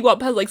like Fetty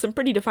Wap has like some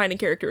pretty defining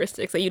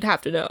characteristics that you'd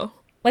have to know.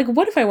 Like,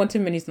 what if I went to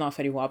him and he's not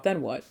Fetty Wap?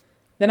 Then what?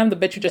 Then I'm the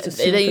bitch who just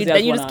assumed Then because you, he then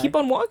has you one just eye. keep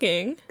on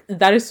walking.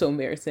 That is so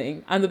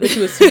embarrassing. I'm the bitch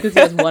who assumed because he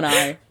has one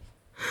eye.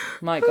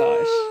 My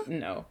gosh,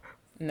 no,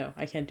 no,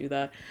 I can't do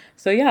that.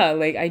 So yeah,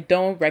 like I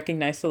don't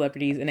recognize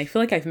celebrities, and I feel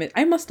like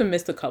I must have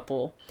missed a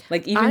couple.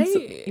 Like I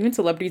even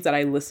celebrities that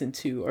I listen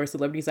to or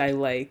celebrities I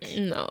like.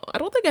 No, I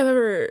don't think I've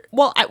ever.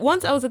 Well,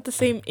 once I was at the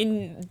same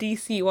in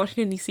DC,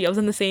 Washington DC. I was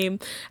in the same.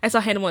 I saw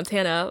Hannah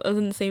Montana. I was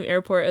in the same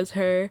airport as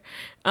her.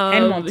 Hannah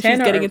She was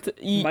Montana getting or into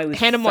Miley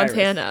Hannah Cyrus.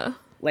 Montana.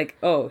 Like,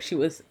 oh, she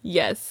was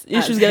Yes, she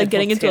at was Hannah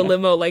getting into a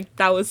Montana. limo. Like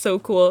that was so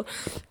cool.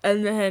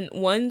 And then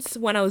once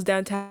when I was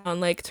downtown,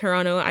 like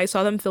Toronto, I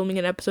saw them filming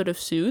an episode of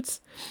Suits.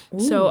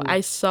 So Ooh,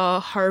 I saw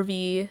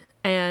Harvey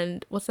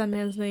and what's that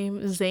man's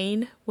name?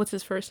 Zane. What's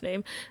his first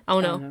name? I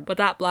don't I don't know. know. But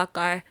that black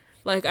guy.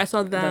 Like I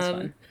saw That's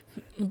them.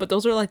 fun. But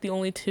those are like the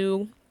only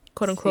two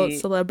quote unquote See,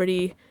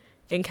 celebrity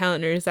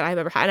encounters that I've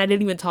ever had. And I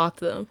didn't even talk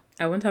to them.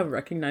 I wouldn't have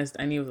recognized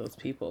any of those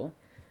people.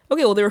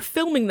 Okay, well they were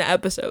filming the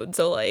episode,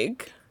 so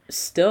like.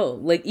 Still,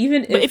 like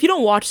even But if if you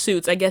don't watch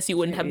Suits, I guess you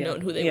wouldn't have yeah,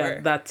 known who they yeah,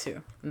 were. that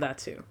too. That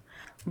too.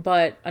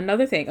 But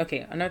another thing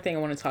I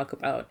want to talk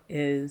about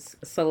is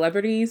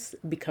celebrities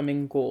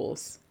becoming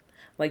goals.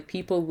 Like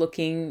people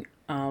looking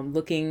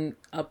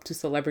up to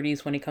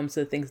celebrities when it comes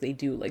to the things they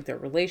do, like their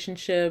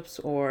relationships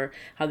or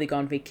how they go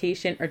on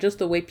vacation, or just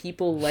the way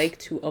people like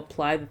to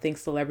apply the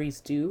things celebrities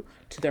do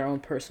to their own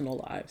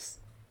personal lives.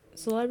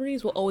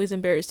 Celebrities will always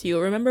embarrass you.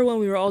 Remember when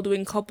we were all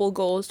doing couple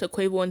goals to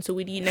Quavo and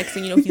Saweetie? Next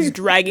thing you know, he's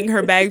dragging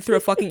her bag through a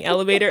fucking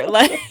elevator.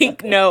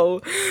 Like,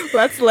 no.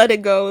 Let's let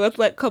it go. Let's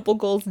let couple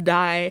goals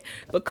die.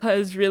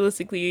 Because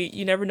realistically,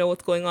 you never know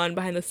what's going on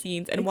behind the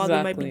scenes. And while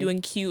they might be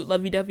doing cute,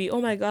 lovey-dovey,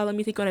 oh my god, let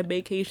me take you on a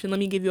vacation, let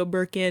me give you a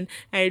Birkin,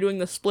 and you're doing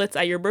the splits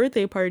at your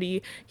birthday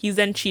party, he's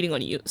then cheating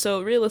on you.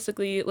 So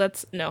realistically,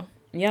 no.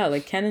 Yeah,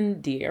 like Ken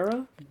and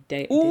De'Ara.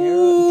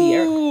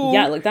 De'Ara.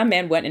 Yeah, like that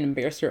man went and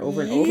embarrassed her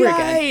over and over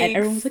again. And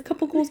everyone was like,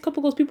 couple goals,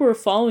 couple goals. People were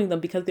following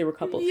them because they were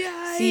couples.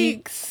 Yikes.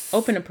 See,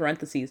 open in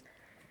parentheses.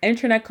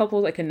 Internet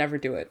couples, I can never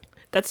do it.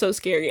 That's so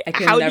scary.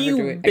 How do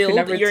you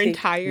build your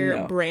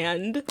entire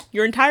brand?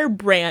 Your entire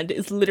brand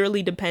is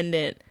literally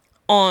dependent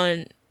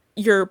on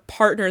your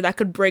partner that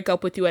could break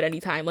up with you at any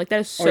time. Like, that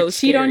is so scary. Or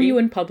cheat on you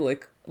in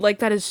public. Like,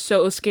 that is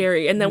so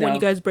scary. And then when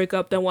you guys break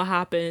up, then what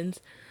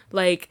happens?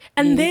 Like,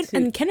 and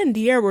Ken and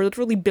De'Ara were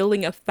literally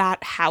building a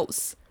fat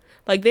house.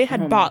 Like, they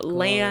had bought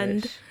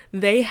land.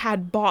 They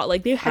had bought,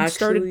 like, they had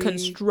started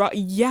construct.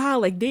 Yeah,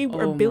 like, they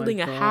were building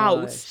a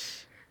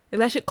house.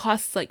 And that shit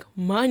costs, like,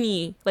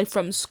 money, like,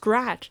 from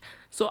scratch.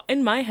 So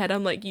in my head,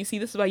 I'm like, you see,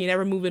 this is why you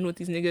never move in with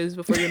these niggas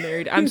before you're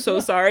married. I'm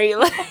so sorry.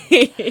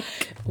 Like,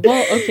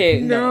 well,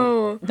 okay,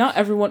 no, not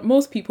everyone.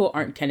 Most people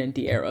aren't Ken and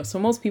De'Ara, so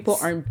most people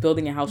aren't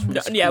building a house from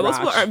scratch. Yeah, most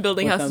people aren't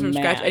building houses from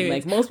scratch.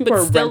 Like, most people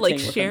are still like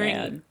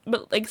sharing,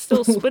 but like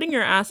still splitting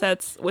your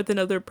assets with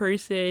another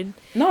person.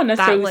 Not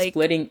necessarily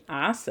splitting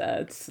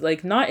assets,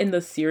 like not in the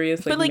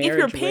serious. Like, but like if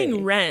you're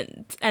paying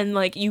rent and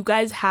like you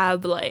guys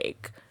have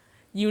like,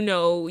 you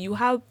know, you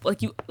have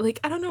like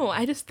I don't know,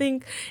 I just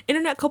think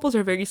internet couples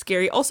are very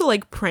scary. Also,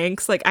 like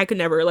pranks, like I could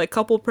never, like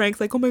couple pranks,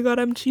 like, oh my god,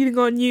 I'm cheating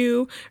on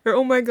you, or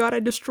oh my god, I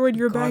destroyed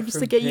your bag just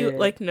to get you.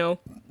 Like, no,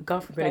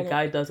 God forbid a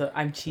guy does a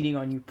I'm cheating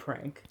on you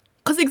prank.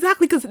 Because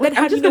then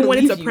how do you know when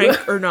it's a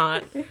prank or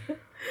not?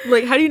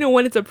 Like, how do you know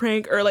when it's a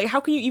prank? Or like, how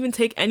can you even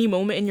take any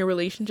moment in your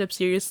relationship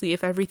seriously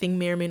if everything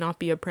may or may not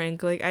be a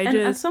prank? Like,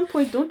 at some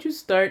point, don't you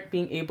start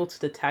being able to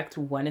detect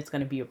when it's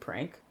going to be a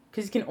prank?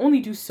 Because you can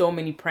only do so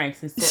many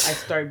pranks until I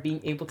start being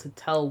able to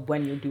tell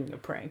when you're doing a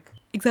prank.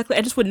 Exactly.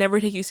 I just would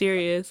never take you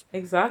serious.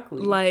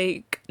 Exactly.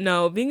 Like,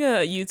 no, being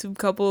a YouTube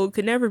couple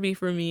could never be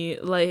for me.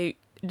 Like,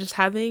 just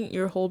having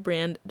your whole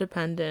brand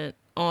dependent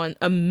on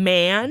a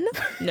man?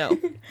 No.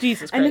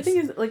 Jesus Christ. And the thing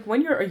is, like,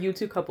 when you're a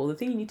YouTube couple, the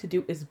thing you need to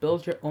do is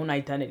build your own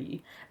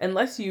identity.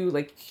 Unless you,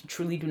 like,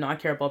 truly do not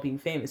care about being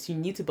famous, you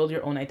need to build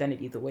your own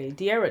identity the way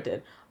De'Ara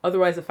did.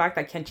 Otherwise, the fact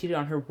that Ken cheated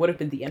on her would have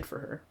been the end for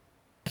her.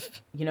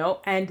 You know,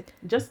 and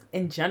just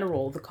in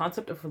general, the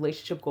concept of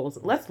relationship goals,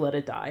 let's let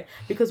it die.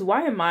 Because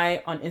why am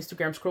I on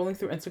Instagram, scrolling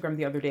through Instagram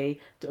the other day,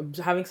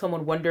 having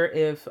someone wonder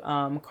if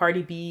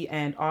Cardi B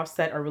and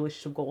Offset are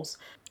relationship goals?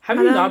 Have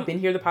you not been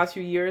here the past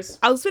few years?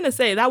 I was gonna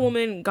say, that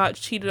woman got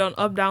cheated on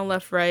up, down,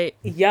 left, right.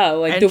 Yeah,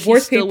 like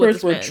divorce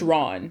papers were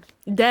drawn.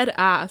 Dead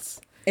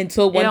ass.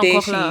 Until one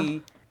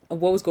day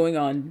what was going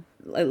on?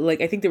 Like,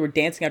 I think they were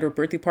dancing at her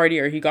birthday party,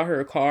 or he got her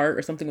a car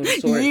or something of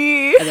the sort,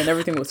 and then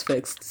everything was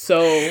fixed.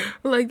 So,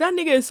 like, that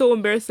nigga is so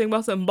embarrassing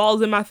about some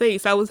balls in my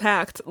face. I was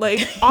hacked.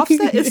 Like,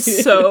 Offset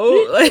is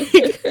so, like,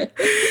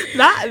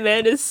 that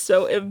man is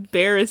so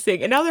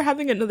embarrassing. And now they're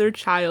having another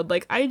child.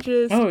 Like,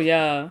 oh,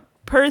 yeah.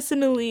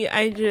 Personally,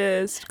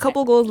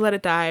 couple goals, let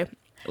it die.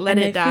 Let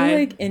it die. I feel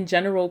like in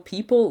general,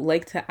 people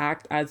like to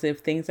act as if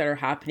things that are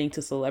happening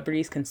to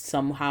celebrities can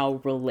somehow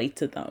relate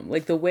to them.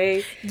 Like the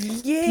way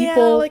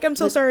people, like, I'm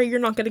so sorry you're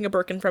not getting a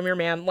Birkin from your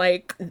man.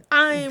 Like,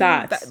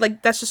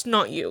 that's just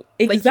not you.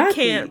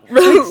 Exactly.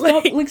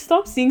 Like, you can't.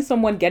 Stop seeing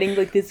someone getting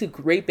like this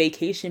great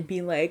vacation,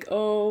 being like,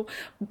 oh,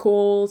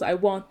 goals, I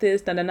want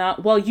this,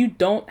 Well, you're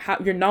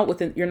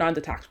not in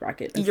the tax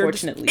bracket,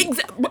 unfortunately.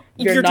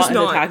 You're not in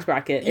the tax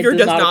bracket. You're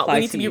just not. We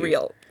need to be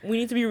real. We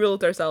need to be real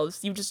with ourselves.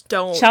 You just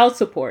don't. Child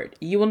support.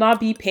 You will not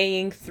be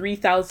paying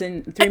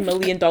 $3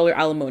 million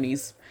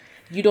alimonies.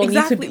 You don't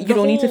need to. You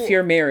don't need to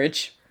fear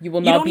marriage. You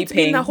will not be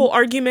paying. That whole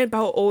argument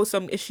about,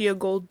 is she a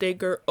gold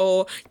digger?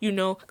 Oh,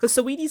 because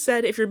Saweetie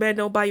said, if your man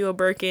don't buy you a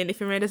Birkin, if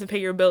your man doesn't pay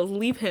your bills,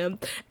 leave him.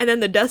 And then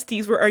the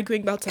Dusties were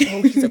arguing about,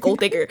 she's a gold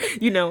digger.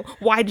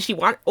 Why does she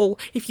want?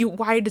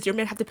 Why does your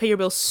man have to pay your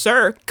bills,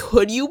 sir?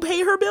 Could you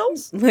pay her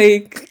bills?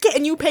 Like,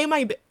 can you pay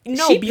my?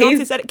 No,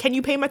 Beyonce said, can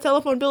you pay my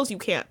telephone bills? You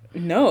can't.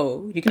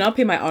 No, you cannot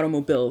pay my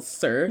automobiles,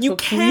 sir. You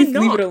cannot. Please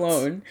leave it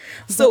alone.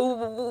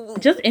 So,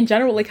 just in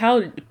general, like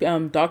how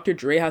Dr.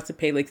 Dre has to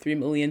pay like $3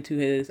 million to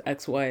his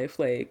ex-wife.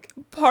 Like,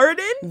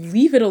 pardon?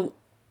 Leave it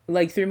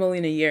like $3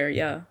 million a year.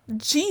 Yeah.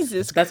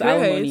 Jesus Christ. That's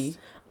alimony.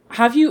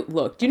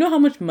 Do you know how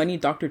much money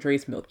Dr. Dre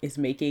is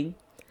making?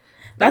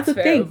 That's the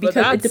thing,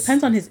 because it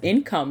depends on his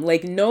income.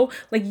 Like, no,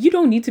 like, you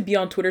don't need to be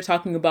on Twitter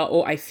talking about,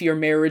 I fear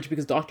marriage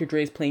because Dr.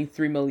 Dre is paying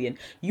 $3 million.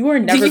 You are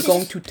never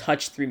going to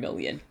touch $3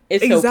 million.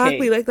 It's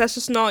exactly. Okay. Like, that's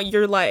just not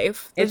your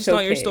life. That's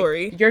not your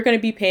story. You're going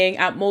to be paying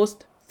at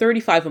most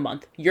 $35 a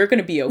month. You're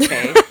going to be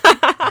okay.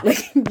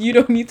 Like, you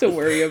don't need to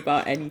worry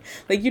about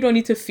you don't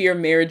need to fear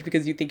marriage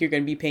because you think you're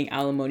going to be paying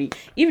alimony.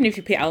 Even if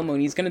you pay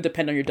alimony, it's going to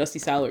depend on your dusty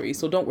salary.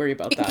 So don't worry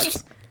about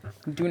that.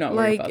 Do not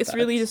worry Like about it's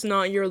really that. just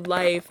not your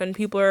life, and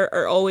people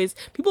always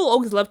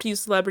love to use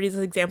celebrities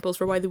as examples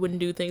for why they wouldn't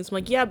do things. I'm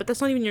like, yeah, but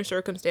that's not even your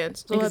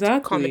circumstance. So let's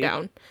calm it Exactly.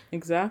 down.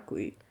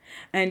 Exactly.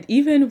 And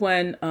even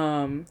when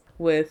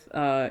with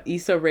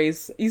Issa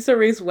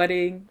Rae's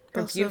wedding,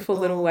 her Also, beautiful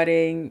little oh,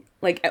 wedding,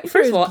 like Issa Rae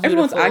first of is all,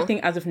 everyone's beautiful.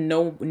 acting as if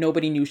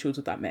nobody knew she was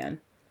with that man.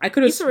 I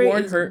could have Issa Rae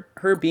sworn is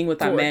her being with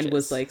that man was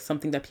gorgeous. like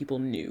something that people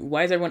knew.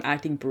 Why is everyone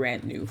acting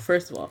brand new?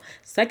 First of all. Not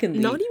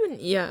Secondly, even,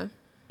 yeah.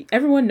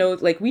 everyone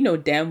knows, like, we know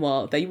damn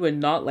well that you would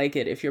not like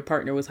it if your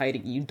partner was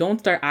hiding you. Don't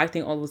start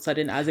acting all of a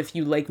sudden as if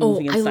you like Oh,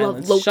 moving in I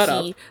love silence. Shut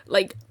up. Loki.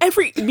 Like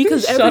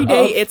because every Shut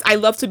day up. it's I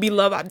love to be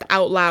loved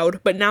out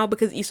loud. But now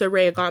because Issa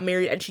Rae got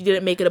married and she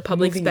didn't make it a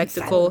public Moving in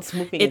spectacle, silence,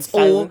 moving in it's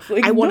silence.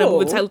 Like, I want to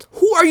move in no. silence.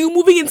 Who are you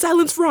moving in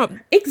silence from? Who are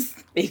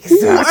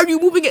Exact. you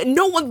moving at?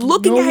 No one's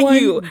looking No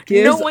at you. one No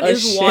gives one a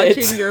is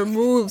watching shit. your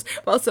moves.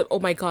 But also, oh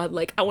my god,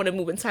 like I want to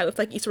move in silence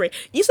like Issa Rae.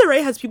 Issa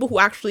Rae has people who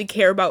actually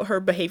care about her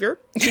behavior.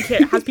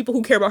 Has people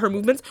who care about her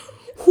movements.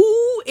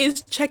 Who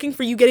is checking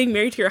for you getting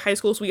married to your high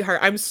school sweetheart?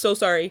 I'm so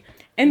sorry.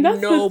 And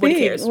that's the Nobody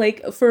thing. cares.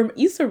 Like, for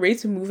Issa Rae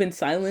to move in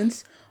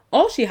silence,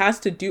 all she has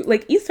to do,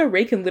 like, Issa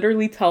Rae can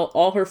literally tell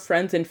all her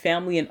friends and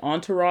family and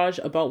entourage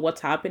about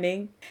what's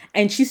happening,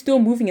 and she's still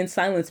moving in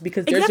silence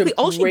because there's a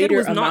Exactly.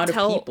 greater amount of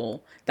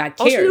people that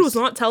All she did was cares.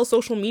 not tell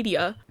social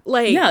media.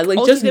 Yeah, Like like,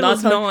 all she just did not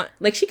was telling, not.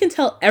 like, she can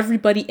tell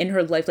everybody in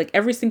her life, like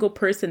every single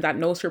person that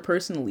knows her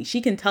personally.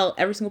 She can tell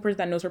every single person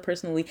that knows her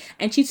personally,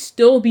 and she'd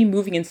still be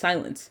moving in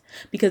silence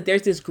because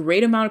there's this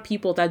great amount of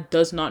people that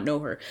does not know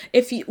her.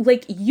 If you,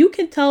 like, you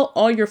can tell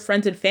all your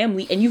friends and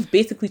family, and you've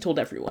basically told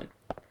everyone.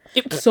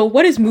 So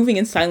what is moving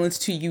in silence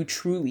to you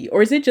truly,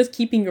 or is it just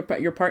keeping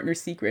your partner's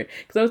secret?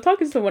 Because I was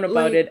talking to someone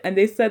about Like it, and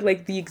they said,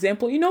 like, the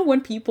example,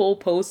 when people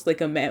post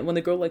like a man, when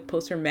the girl like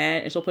posts her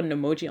man and she'll put an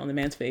emoji on the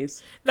man's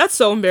face. that's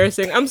so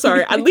embarrassing. I'm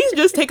sorry. At least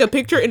just take a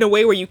picture in a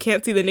way where you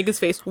can't see the nigga's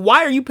face.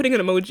 Why are you putting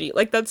an emoji?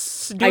 Like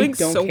that's I doing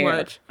don't so care.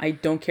 much. I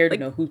don't care to Like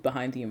know who's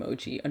behind the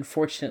emoji.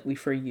 Unfortunately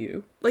for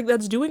you.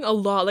 that's doing a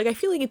lot. Like I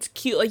feel like it's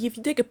cute. Like if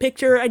you take a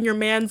picture and your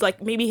man's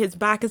like maybe his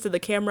back is to the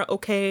camera,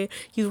 okay.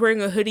 He's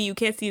wearing a hoodie, you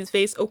can't see his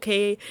face, okay.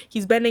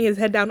 He's bending his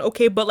head down,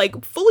 okay. But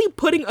like fully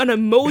putting an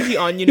emoji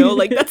on,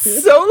 like that's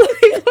so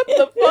like what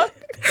the fuck?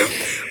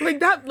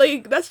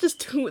 Like that's just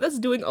too. That's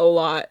doing a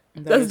lot.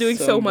 That That's is doing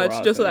so so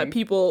much just so that moroccing.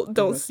 people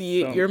don't That's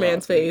see so your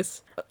man's moroccing.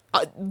 face.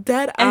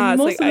 Dead And ass.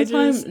 Like most of I the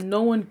time, just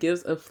no one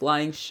gives a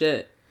flying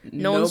shit.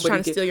 no one's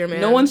trying to steal your No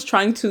man one's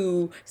trying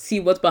to see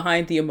what's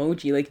behind the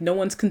emoji. Like, no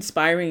one's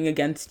conspiring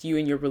against you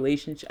in your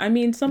relationship. I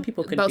mean, some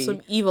people could about be,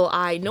 some evil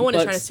eye. No one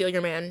is trying to but steal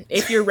your man.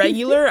 If you're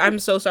regular, I'm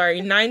so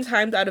sorry. 9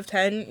 times out of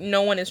 10,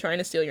 no one is trying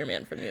to steal your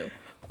man from you.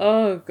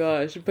 oh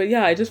gosh. But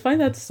yeah, I find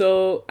it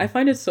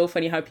so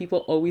funny how people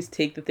always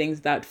take the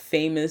things that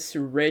famous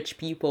rich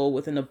people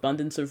with an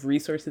abundance of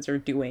resources are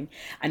doing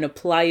and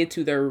apply it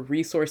to their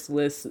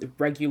resourceless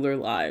regular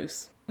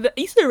lives. The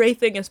Issa Rae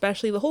thing,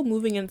 especially the whole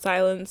moving in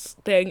silence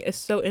thing, is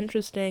so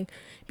interesting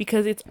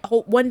because it's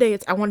one day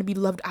it's I want to be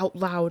loved out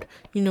loud.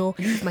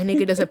 If my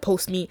nigga doesn't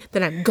post me,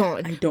 then I'm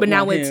gone. I don't But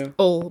now want it's him.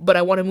 but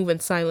I want to move in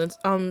silence.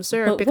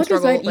 Sir, But pick a what does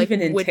struggle. that Like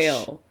even which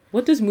entail?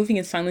 What does moving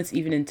in silence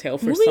even entail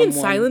for moving in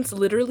someone? silence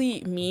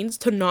literally means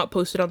to not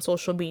post it on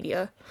social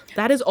media.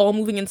 That is all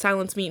moving in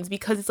silence means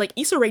because it's like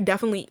Issa Rae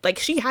definitely like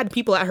she had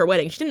people at her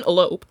wedding. She didn't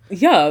elope.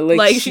 Yeah, like,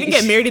 Like she didn't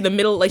get married in the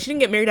middle. Like she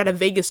didn't get married at a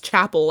Vegas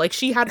chapel. Like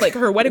she had like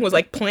her wedding was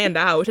like planned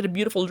out. She had a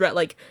beautiful dress.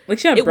 Like like,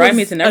 she had it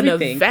bridesmaids was and an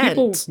everything.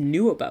 People event.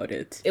 knew about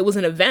it. It was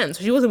an event.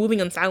 So she wasn't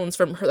moving in silence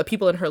from the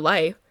people in her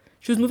life.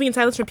 She was moving in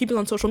silence from people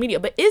on social media.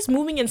 But is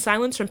moving in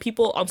silence from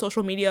people on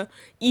social media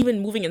even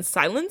moving in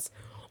silence?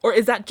 Or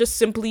is that just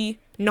simply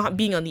not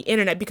being on the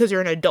internet because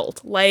you're an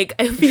adult? Like,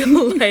 I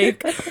feel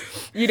like,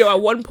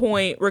 at one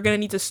point, we're going to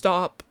need to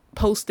stop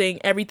posting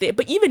everything.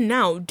 But even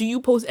now, do you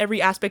post every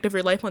aspect of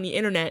your life on the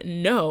internet?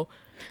 No.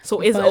 So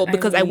But I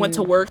because I went to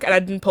mean, work and I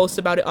didn't post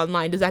about it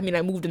online, does that mean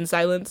I moved in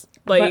silence?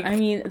 But I Like,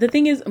 mean, the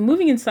thing is,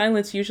 moving in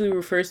silence usually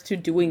refers to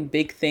doing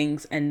big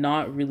things and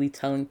not really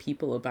telling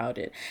people about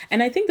it.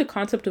 And I think the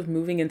concept of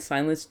moving in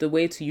silence, the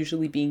way it's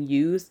usually being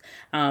used,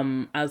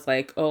 as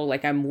like, oh,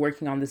 like, I'm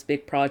working on this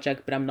big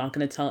project, but I'm not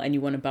going to tell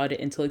anyone about it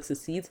until it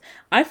succeeds.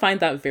 I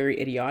find that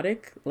very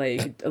idiotic.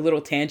 Like, a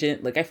little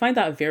tangent. Like, I find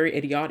that very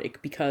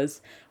idiotic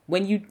because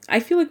I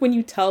feel like when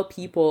you tell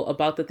people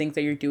about the things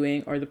that you're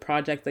doing or the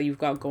project that you've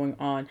got going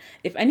on,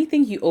 if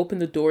anything, you open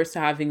the doors to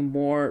having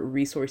more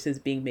resources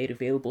being made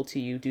available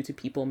to you due to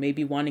people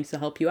maybe wanting to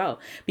help you out.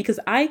 Because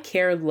I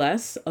care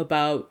less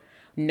about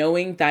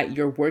knowing that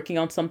you're working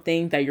on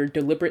something that you're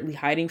deliberately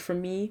hiding from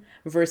me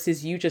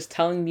versus you just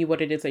telling me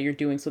what it is that you're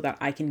doing so that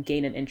I can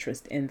gain an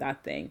interest in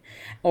that thing,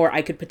 or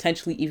I could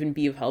potentially even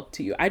be of help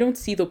to you. I don't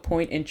see the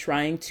point in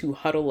trying to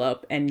huddle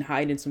up and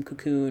hide in some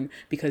cocoon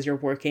because you're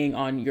working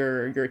on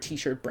your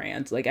t-shirt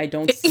brands. Like, I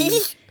don't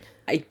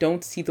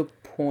see the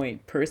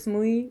point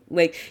personally.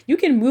 Like, you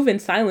can move in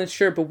silence,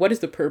 sure, but what is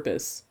the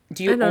purpose?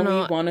 Do I you don't only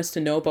know. want us to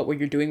know about what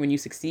you're doing when you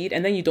succeed,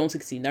 and then you don't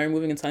succeed? Now you're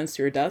moving in silence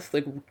to your death.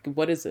 Like,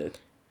 what is it?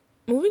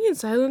 moving in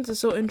silence is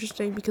so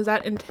interesting because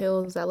that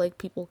entails that like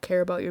people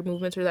care about your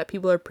movements or that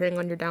people are preying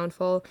on your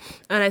downfall.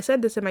 And I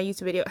said this in my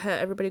YouTube video. Hey,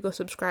 everybody go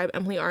subscribe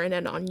Emily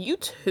Arnett on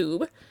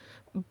YouTube.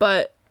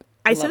 But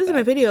I said Love this in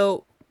my that.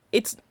 video.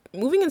 It's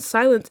moving in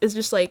silence is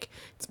just like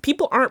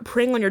people aren't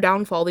preying on your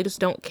downfall. They just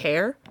don't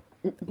care.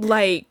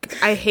 Like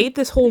I hate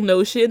this whole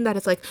notion that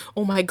it's like,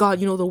 oh my god,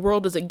 the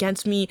world is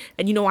against me,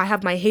 and I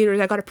have my haters.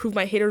 I gotta prove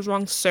my haters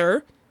wrong,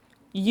 sir.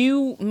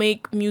 You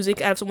make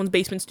music out of someone's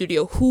basement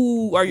studio.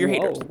 Who are your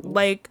haters? Whoa.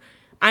 Like,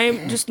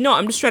 I'm just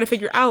trying to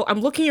figure out.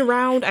 I'm looking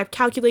around, I've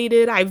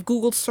calculated, I've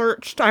Googled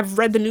searched, I've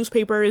read the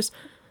newspapers.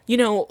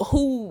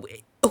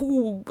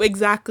 Who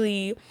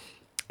exactly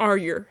are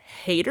your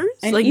haters?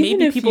 And Like, even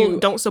maybe if people you,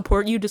 don't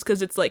support you just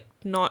because it's, like,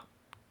 not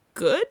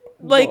good?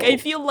 Like, I whoa.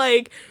 feel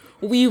like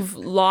we've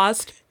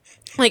lost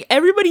like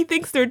everybody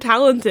thinks they're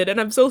talented, and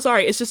I'm so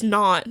sorry, it's just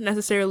not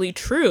necessarily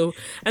true.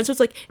 And so it's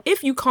like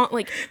if you can't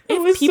like That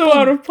if was so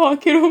out people of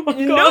pocket. Oh my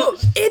no,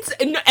 gosh. it's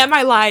no, am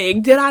I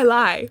lying? Did I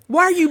lie?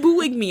 Why are you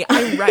booing me?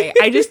 I'm right.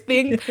 I just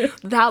think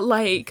that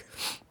like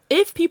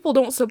if people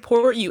don't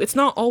support you, it's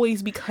not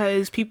always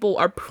because people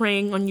are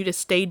preying on you to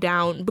stay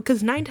down.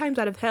 Because 9 times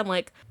out of 10,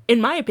 like in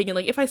my opinion,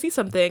 like if I see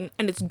something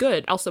and it's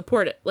good, I'll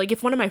support it. Like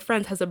if one of my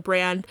friends has a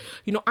brand,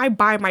 I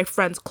buy my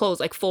friends' clothes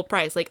like full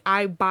price. Like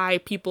I buy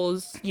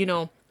people's,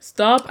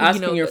 Stop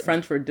asking your the,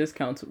 friends for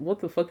discounts. What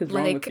the fuck is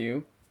wrong with like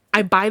you?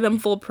 I buy them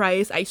full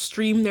price. I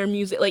stream their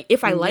music. Like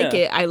if I like Yeah.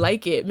 it, I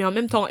like it. Mais en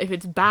même temps, if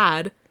it's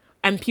bad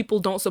and people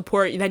don't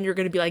support, then you're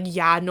gonna be like,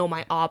 yeah, no,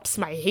 my ops,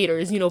 my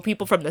haters.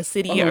 People from the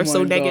city Oh are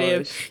so my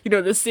negative.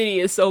 gosh. The city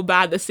is so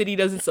bad. The city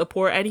doesn't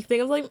support anything.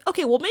 I was like,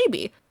 okay, well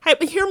maybe. Hey,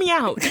 but hear me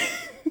out.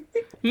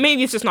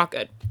 Maybe it's just not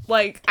good.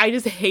 Like I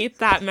just hate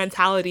that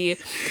mentality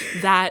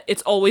that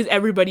it's always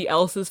everybody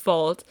else's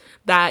fault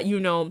that you're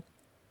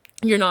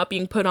not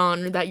being put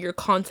on or that your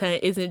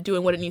content isn't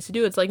doing what it needs to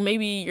do. It's like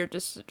maybe you're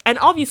just and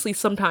obviously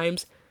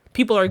sometimes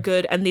people are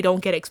good and they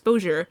don't get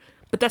exposure,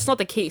 but that's not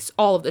the case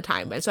all of the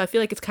time. And so I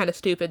feel like it's kind of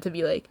stupid to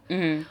be like,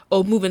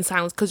 oh, move in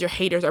silence because your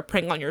haters are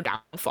preying on your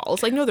downfall.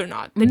 It's like no, they're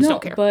not. They just No,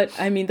 don't care. but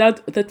I mean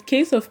that the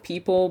case of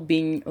people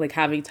being like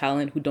having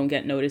talent who don't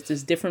get noticed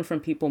is different from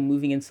people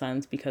moving in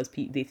silence because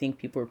they think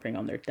people are preying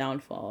on their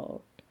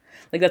downfall.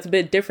 Like that's a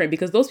bit different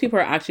because those people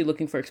are actually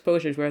looking for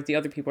exposures, whereas the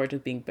other people are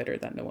just being bitter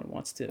that no one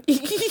wants to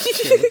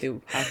hear what they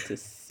have to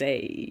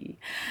say.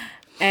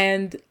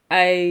 And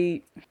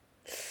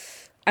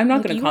I'm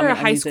not Like going to you were a comment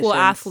on high school musicians.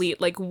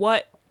 athlete. Like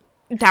what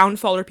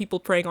downfall are people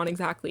preying on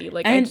exactly?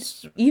 Like I And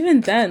just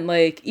even then,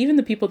 like even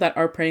the people that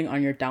are preying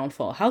on your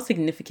downfall, how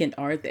significant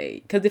are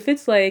they? Because if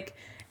it's like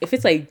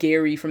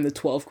Gary from the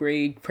 12th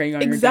grade preying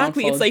on your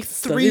exactly. It's downfall, like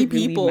does three it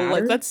really people.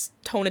 Like matter? let's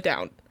tone it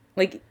down.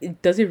 Like,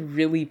 does it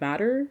really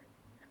matter?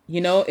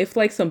 If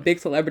like some big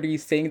celebrity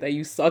is saying that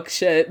you suck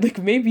shit, like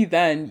maybe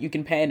then you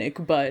can panic.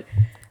 But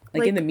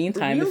like in the Like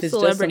meantime, real if it's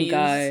just some celebrities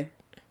guy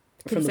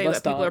can from the say bus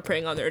that people are stop,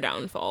 preying on their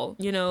downfall.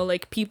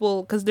 Like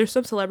people, because there's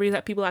some celebrities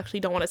that people actually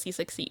don't want to see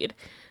succeed.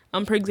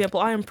 For example,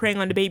 I am preying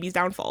on the baby's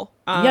downfall.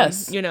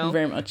 yes,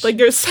 very much. Like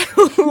there's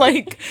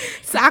like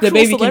The actual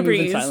baby can move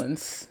in celebrities.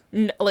 silence.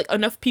 Like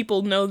enough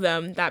people know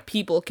them that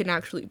people can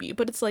actually be.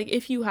 But it's like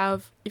if you're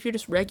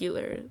just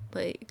regular,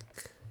 like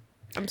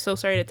I'm so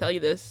sorry to tell you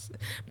this,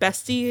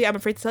 bestie. I'm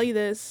afraid to tell you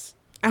this.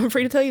 I'm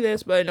afraid to tell you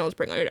this, but no one's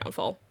preying on your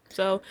downfall.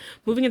 So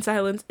moving in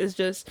silence is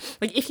just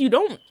like if you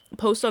don't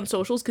post on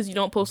socials because you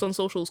don't post on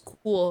socials,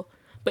 cool.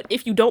 But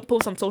if you don't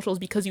post on socials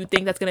because you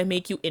think that's gonna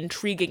make you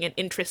intriguing and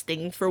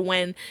interesting for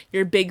when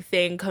your big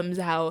thing comes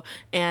out,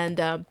 and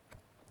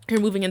you're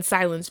moving in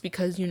silence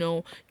because you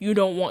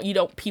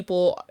don't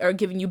people are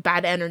giving you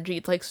bad energy.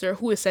 It's like, sir,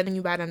 who is sending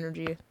you bad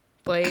energy?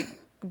 Like,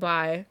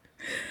 bye.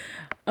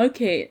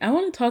 Okay, I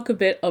want to talk a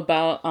bit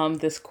about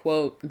this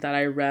quote that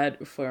I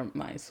read for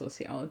my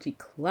sociology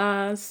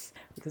class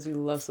because we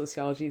love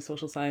sociology,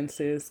 social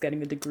sciences,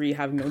 getting a degree,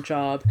 having no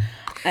job,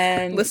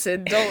 and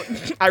Listen,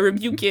 don't. I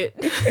rebuke it.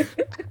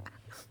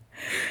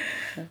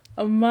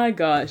 oh my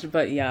gosh,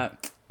 but yeah,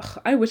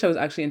 I wish I was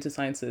actually into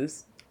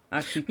sciences,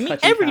 actually Me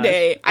touching every cash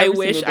day. I every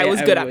wish single I day.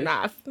 was I good at wish,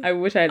 math. I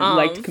wish I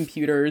liked Um,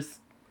 computers.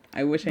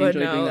 I wish I but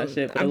enjoyed doing that no,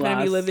 shit, but I'm gonna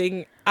be alas,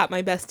 living at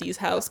my bestie's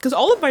house because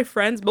all of my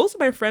friends, most of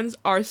my friends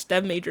are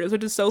STEM majors,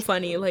 which is so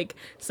funny. Like,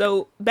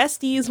 so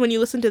besties, when you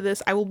listen to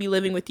this, I will be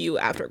living with you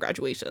after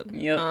graduation.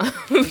 yep.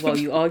 Well,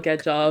 you all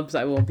get jobs.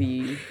 I will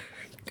be.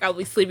 I'll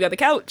be sleeping on the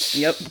couch.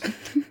 Yep.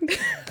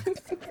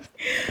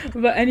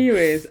 But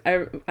anyways,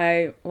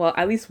 well,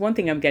 at least one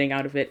thing I'm getting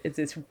out of it is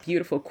this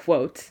beautiful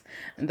quote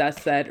that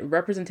said,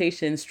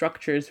 "Representation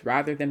structures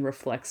rather than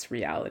reflects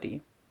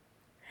reality."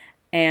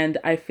 And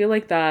I feel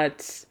like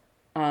that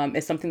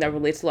is something that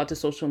relates a lot to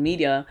social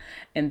media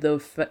and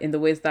in the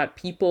ways that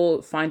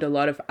people find a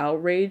lot of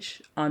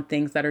outrage on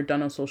things that are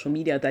done on social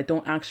media that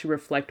don't actually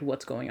reflect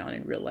what's going on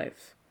in real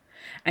life.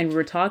 And we're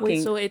Wait,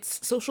 talking so it's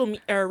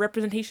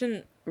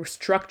representation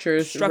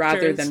structures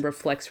rather than structures.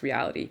 reflects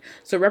reality.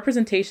 So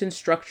representation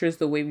structures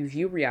the way we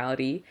view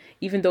reality,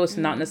 even though it's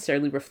not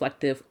necessarily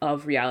reflective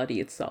of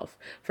reality itself.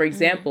 For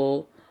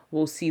example,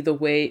 we'll see the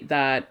way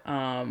that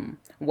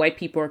white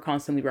people are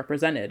constantly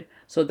represented.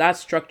 So that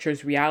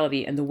structures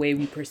reality and the way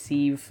we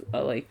perceive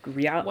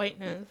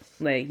Whiteness.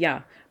 like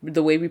yeah,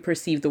 the way we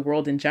perceive the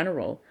world in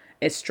general.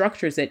 It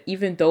structures it,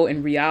 even though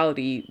in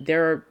reality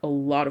there are a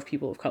lot of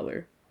people of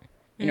color.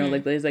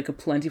 Like there's like a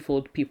plentiful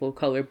of people of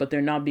color, but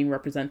they're not being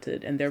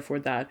represented, and therefore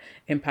that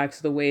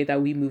impacts the way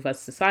that we move as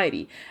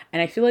society.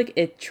 And I feel like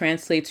it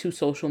translates to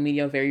social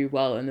media very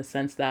well, in the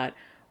sense that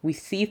we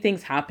see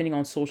things happening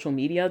on social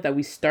media that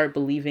we start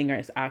believing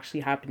is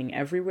actually happening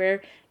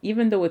everywhere,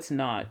 even though it's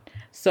not.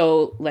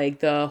 So like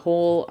the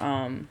whole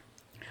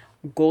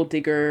gold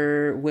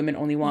digger, women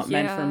only want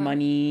men for Yeah.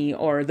 money,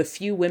 or the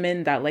few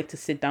women that like to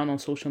sit down on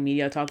social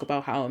media talk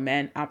about how a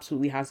man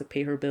absolutely has to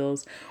pay her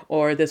bills,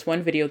 or this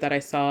one video that I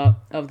saw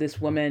of this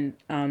woman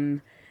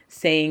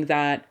saying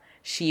that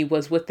she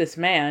was with this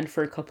man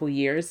for a couple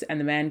years,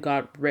 and the man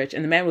got rich,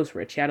 and the man was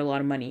rich, he had a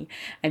lot of money,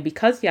 and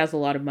because he has a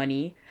lot of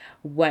money,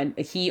 when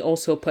he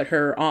also put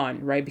her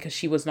on, right, because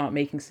she was not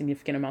making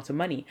significant amounts of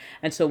money,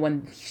 and so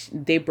when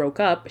they broke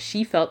up,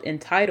 she felt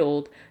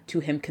entitled to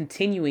him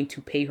continuing to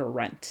pay her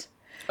rent.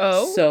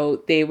 Oh.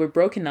 So they were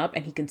broken up,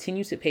 and he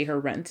continues to pay her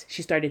rent.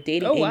 She started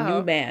dating Oh a new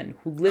wow. man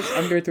who lives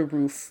under the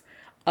roof,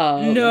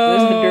 No.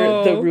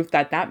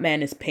 that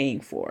man is paying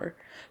for.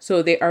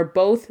 So they are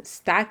both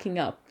stacking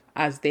up,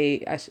 as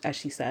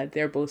she said,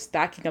 they're both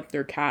stacking up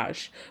their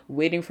cash,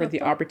 waiting for The the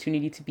fuck?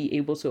 opportunity to be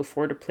able to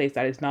afford a place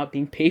that is not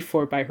being paid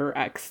for by her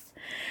ex.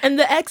 And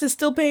the ex is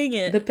still paying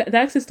it. The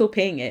ex is still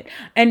paying it,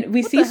 and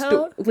we What see the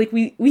hell?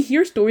 we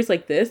hear stories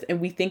like this, and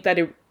we think that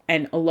it,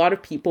 and a lot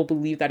of people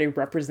believe that it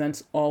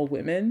represents all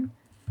women,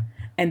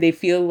 and they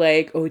feel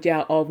like, oh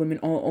yeah, all women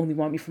only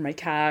want me for my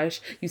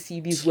cash. You see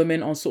these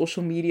women on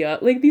social media,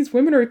 like these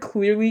women are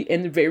clearly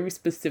in very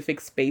specific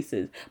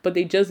spaces, but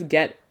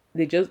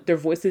their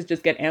voices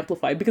just get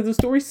amplified because the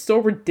story's so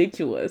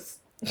ridiculous.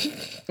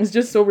 It's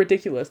just so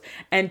ridiculous.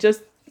 And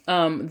just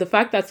the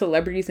fact that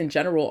celebrities in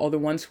general are the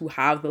ones who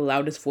have the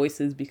loudest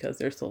voices because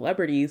they're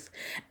celebrities,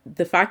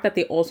 the fact that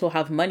they also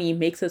have money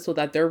makes it so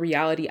that their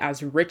reality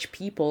as rich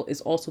people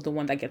is also the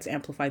one that gets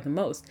amplified the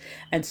most.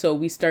 And so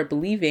we start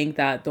believing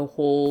that the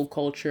whole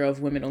culture of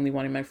women only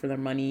wanting men for their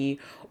money,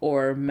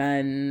 or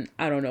men,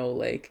 I don't know,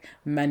 like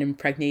men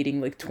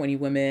impregnating like 20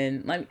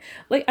 women,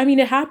 I mean,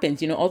 it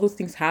happens, all those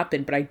things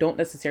happen, but I don't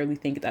necessarily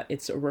think that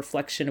it's a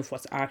reflection of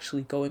what's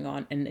actually going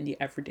on in the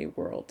everyday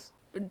world.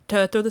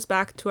 To throw this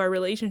back to our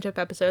relationship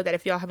episode that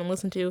if y'all haven't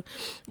listened to,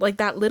 like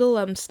that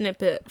little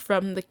snippet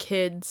from the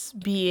kids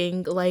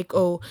being like,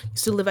 oh, you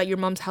still live at your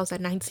mom's house at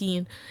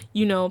 19,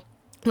 you know,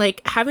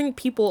 like having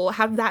people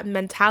have that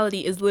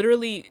mentality is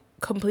literally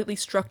completely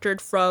structured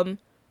from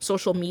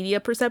social media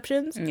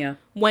perceptions, Yeah,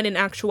 when in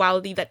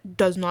actuality that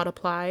does not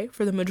apply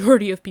for the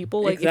majority of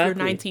people. Like if you're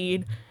exactly.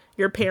 19,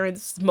 your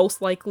parents most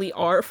likely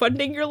are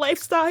funding your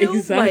lifestyle.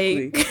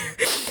 Exactly.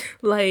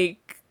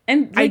 Like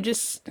And I like,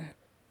 just,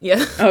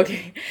 yeah.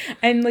 okay.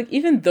 And like,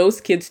 even those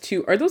kids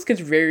too, are those kids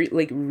very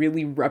like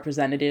really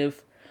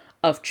representative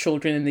of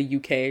children in the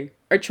UK?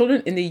 Are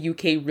children in the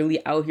UK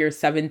really out here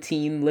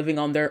 17 living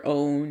on their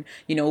own,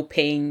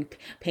 paying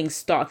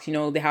stocks,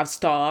 they have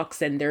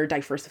stocks and they're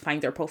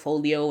diversifying their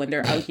portfolio and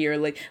they're out here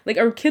like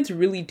are kids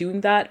really doing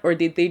that, or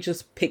did they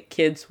just pick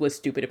kids with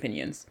stupid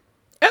opinions?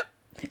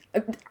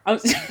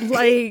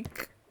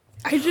 Like,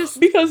 I just,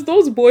 Because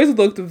those boys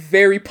looked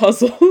very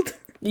puzzled.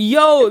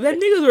 yo, them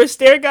niggas were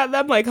staring at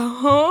them like,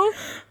 huh?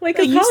 Like, Like,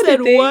 cause you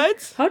said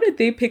what? how did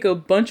they pick a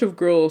bunch of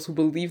girls who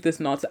believe this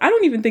nonsense? I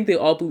don't even think they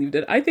all believed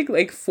it. I think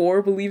like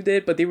four believed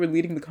it, but they were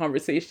leading the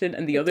conversation,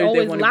 and the It's others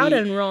always loud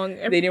and wrong.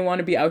 they didn't want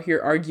to be out here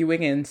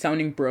arguing and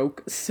sounding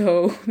broke,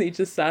 so they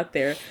just sat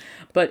there.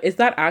 But is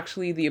that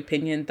actually the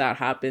opinion that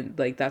happened?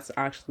 Like, that's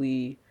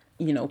actually,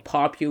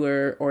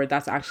 popular, or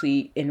that's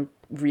actually in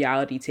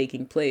reality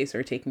taking place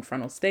or taking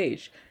frontal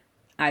stage?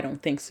 I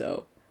don't think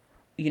so.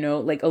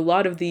 Like a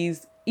lot of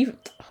these, even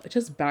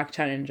just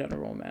backchat in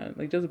general, man,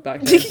 like just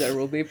backchat in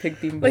general, they pick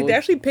the Like, they most,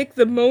 actually pick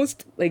the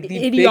most like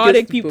the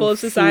idiotic biggest people of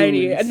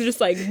society and buffoons. just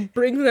like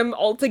bring them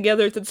all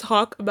together to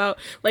talk about,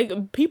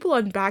 like, people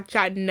on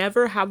Backchat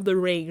never have the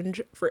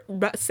range for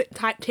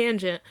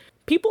tangent.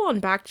 People on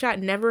Backchat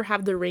never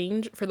have the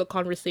range for the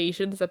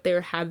conversations that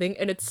they're having,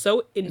 and it's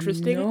so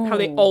interesting how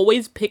they No.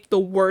 always pick the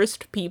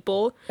worst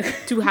people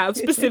to have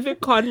specific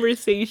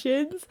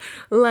conversations.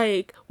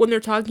 Like when they're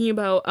talking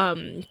about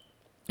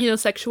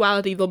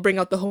sexuality, they'll bring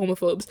out the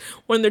homophobes.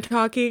 When they're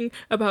talking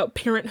about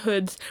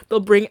parenthoods,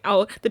 they'll bring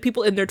out the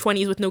people in their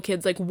 20s with no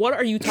kids. Like, what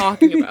are you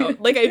talking about?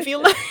 Like, I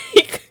feel like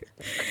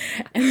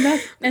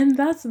And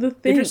that's the they're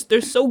thing. just they're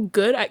so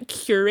good at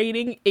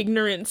curating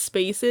ignorant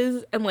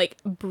spaces and like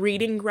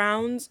breeding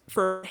grounds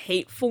for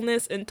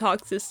hatefulness and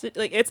toxicity.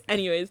 Like, it's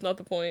anyways not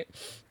the point.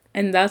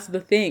 And that's the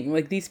thing.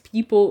 Like, these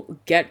people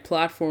get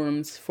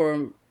platforms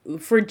for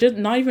for just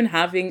not even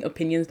having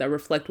opinions that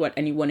reflect what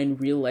anyone in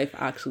real life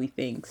actually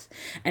thinks.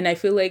 And I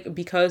feel like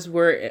because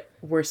we're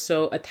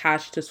so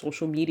attached to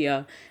social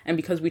media, and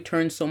because we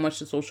turn so much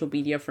to social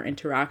media for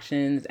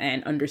interactions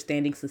and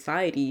understanding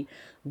society,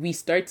 we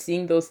start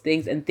seeing those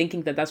things and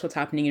thinking that that's what's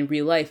happening in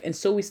real life, and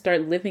so we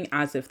start living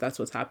as if that's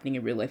what's happening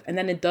in real life, and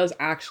then it does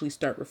actually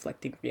start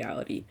reflecting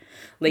reality.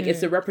 Like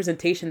it's the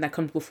representation that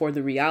comes before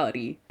the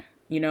reality.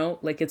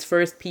 Like it's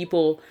first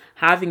people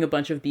having a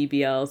bunch of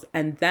BBLs,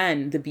 and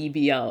then the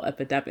BBL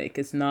epidemic.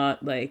 Is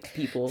not like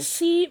people.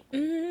 See,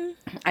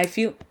 I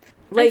feel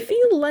I like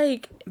feel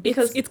like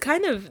because it's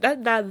kind of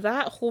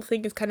that whole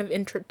thing is kind of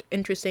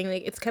interesting.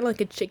 Like it's kind of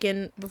like a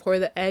chicken before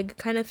the egg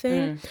kind of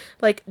thing.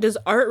 Like, does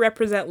art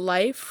represent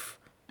life?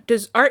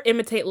 Does art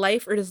imitate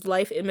life, or does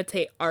life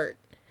imitate art?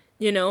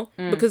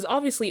 Because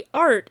obviously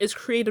art is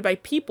created by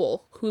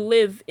people who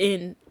live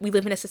in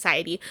a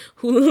society,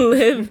 who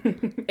live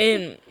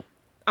in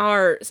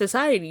our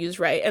societies,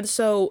 right? And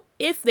so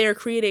if they're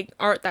creating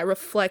art that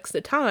reflects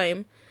the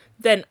time,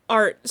 then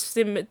art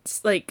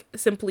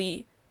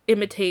simply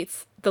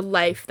imitates the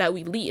life that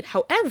we lead.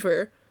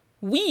 However,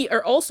 we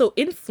are also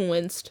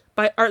influenced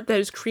by art that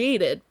is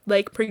created,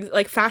 like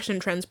fashion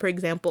trends, for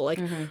example.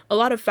 Like a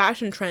lot of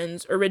fashion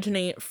trends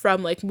originate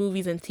from like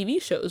movies and TV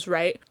shows,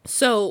 right?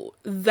 So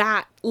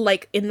that,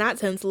 like, in that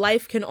sense,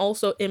 life can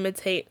also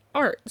imitate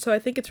art. So I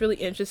think it's really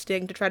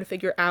interesting to try to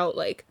figure out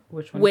like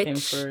which one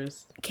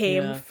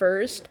came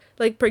first.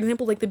 Like, for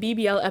example, like the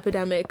BBL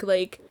epidemic,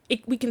 like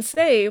we can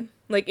say,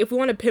 like, if we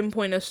want to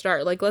pinpoint a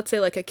start, like let's say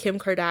like a Kim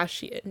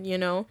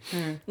Kardashian,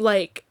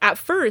 like at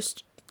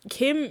first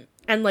Kim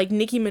and like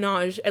Nicki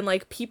Minaj and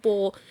like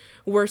people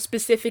were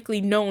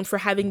specifically known for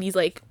having these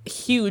like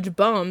huge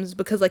bums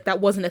because like that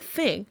wasn't a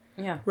thing.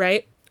 Yeah.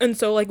 Right? And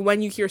so like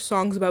when you hear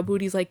songs about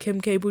booties like Kim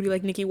K, booty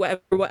like Nicki,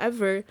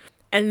 whatever,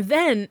 and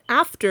then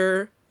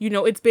after,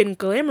 it's been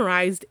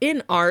glamorized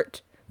in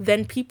art,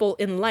 then people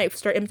in life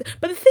start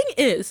but the thing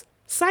is,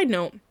 side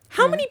note,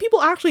 how many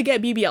people actually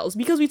get BBLs?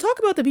 Because we talk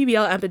about the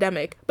BBL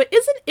epidemic, but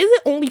isn't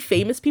it only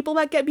famous people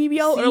that get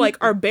BBL? See, or like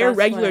are bare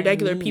regular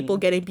mean. people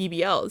getting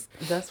BBLs?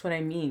 That's what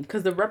I mean.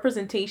 Because the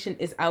representation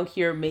is out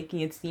here making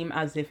it seem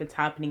as if it's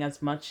happening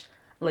as much,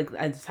 like,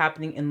 as it's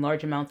happening in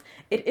large amounts.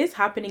 It is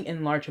happening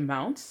in large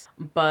amounts,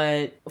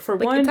 but for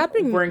like, one, it's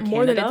happening we're in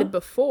more Canada, than it did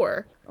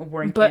before.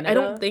 We're in but Canada, I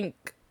don't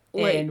think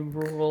like in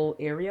rural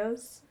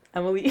areas,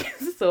 Emily.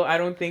 So I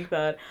don't think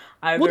that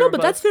either. Well, no, but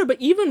that's fair. But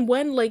even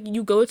when like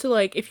you go to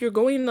like if you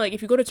go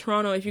to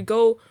Toronto, if you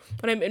go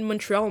when I'm in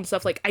Montreal and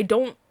stuff, like I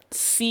don't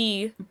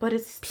see. But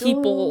it's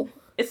people.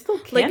 It's still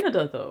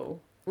Canada though.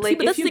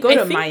 Like see, if you go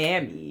to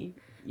Miami,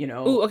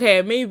 Ooh,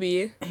 okay,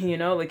 maybe.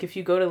 Like if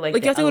you go to like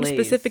you have to go to LAs.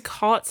 specific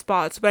hot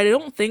spots, but I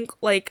don't think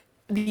like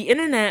the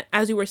internet,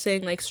 as you were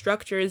saying, like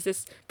structures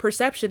this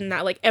perception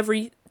that like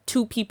every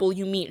 2 people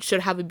you meet should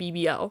have a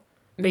BBL.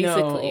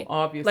 Basically, no,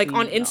 obviously, like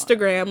on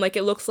Instagram, like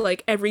it looks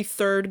like every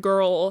 3rd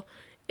girl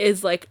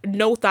is like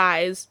no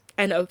thighs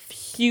and a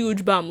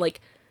huge bum,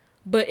 like,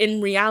 but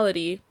in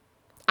reality,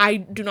 I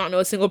do not know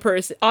a single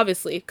person,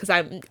 obviously, because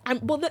I'm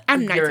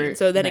 19,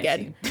 so then 19.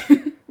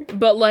 Again,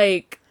 but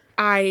like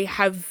I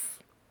have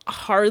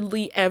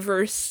hardly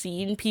ever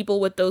seen people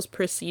with those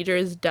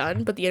procedures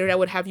done, but the internet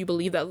would have you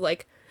believe that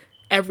like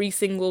every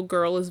single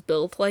girl is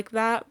built like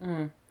that.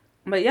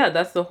 But yeah,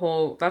 that's the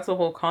whole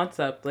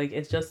concept. Like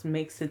it just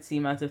makes it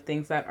seem as if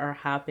things that are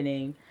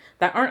happening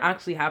that aren't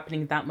actually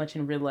happening that much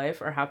in real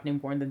life are happening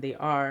more than they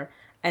are.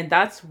 And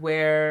that's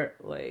where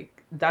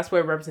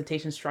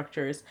representation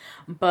structures.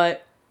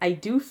 But I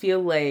do feel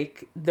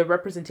like the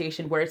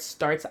representation where it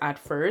starts at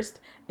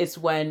first is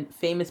when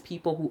famous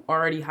people who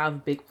already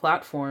have big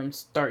platforms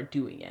start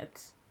doing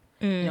it.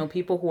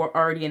 People who are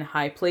already in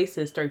high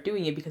places start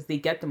doing it because they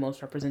get the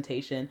most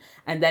representation,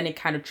 and then it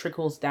kind of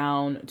trickles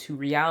down to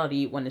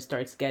reality when it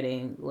starts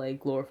getting like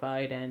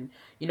glorified. And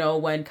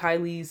when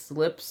Kylie's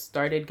lips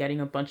started getting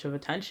a bunch of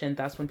attention,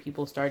 that's when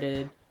people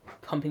started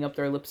pumping up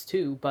their lips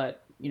too.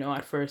 But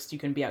at first you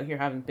can be out here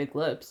having big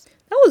lips.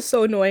 That was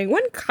so annoying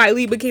when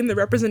Kylie became the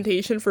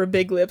representation for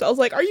big lips. I was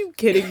like, are you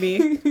kidding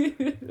me?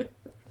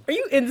 Are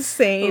you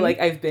insane?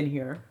 Like, I've been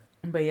here.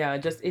 But yeah,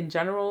 just in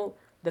general,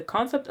 the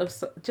concept of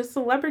just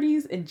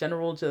celebrities in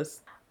general,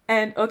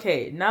 and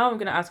okay, now I'm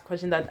gonna ask a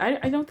question that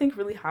I don't think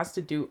really has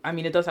to do, I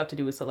mean, it does have to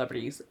do with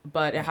celebrities,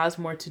 but it has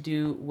more to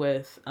do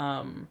with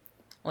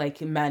like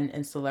men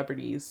and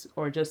celebrities,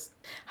 or just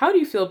how do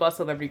you feel about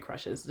celebrity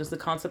crushes? Just the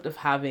concept of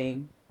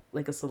having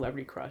like a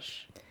celebrity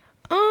crush.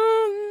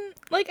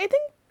 Like I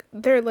think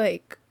they're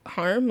like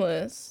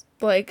harmless.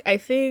 Like I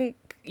think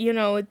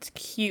it's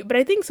cute, but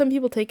I think some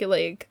people take it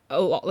like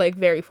a lot, like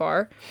very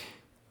far.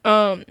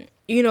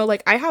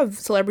 Like I have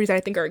celebrities that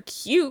I think are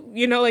cute,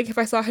 like if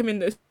I saw him in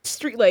the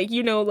street, like,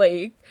 I'm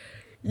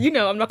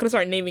not gonna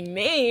start naming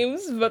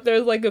names, but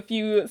there's like a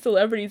few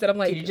celebrities that I'm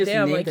like, you just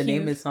damn, name like the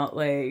name, it's not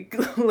like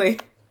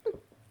like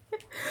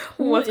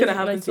what's gonna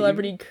happen to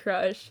celebrity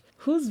crush?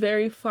 Who's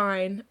very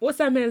fine? What's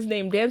that man's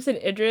name? Damson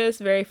Idris,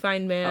 very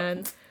fine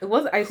man. It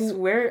was. I who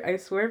swear. I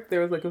swear. There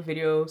was like a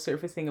video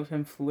surfacing of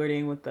him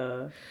flirting with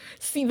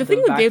See, the the thing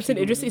with Damson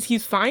Idris vacuum. is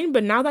he's fine,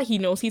 but now that he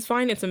knows he's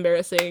fine, it's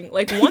embarrassing.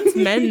 Like once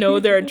men know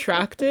they're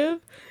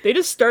attractive, they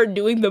just start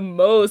doing the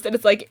most, and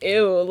it's like,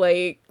 ew,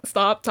 like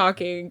stop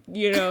talking,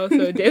 you know.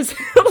 So Damson,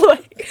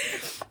 like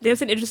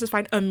Damson Idris is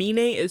fine. Amine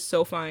is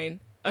so fine.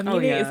 Oh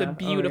Amine is a yeah. Oh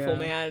beautiful yeah.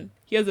 man.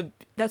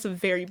 That's a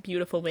very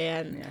beautiful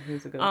man. Yeah. He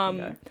was a good-looking Um,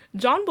 guy.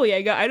 John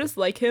Boyega, I just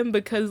like him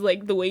because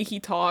like the way he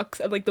talks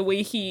and like the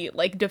way he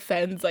like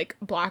defends like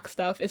black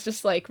stuff, it's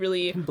just like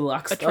really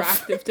Black stuff.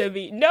 attractive to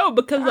me. No,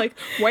 because like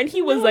when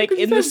he was No, like because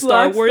he in the said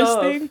Star black Wars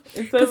stuff. thing, Instead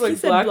of because he like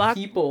said black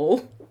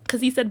people.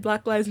 because he said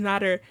Black Lives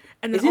Matter,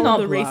 and Is then he all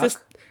of not the black? racist,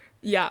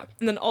 yeah,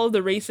 and then all of the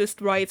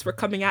racist riots were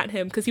coming at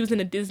him because he was in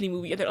a Disney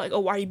movie, and they're like, oh,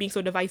 why are you being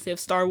so divisive?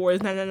 Star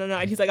Wars, no, no, no, no,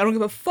 and he's like, I don't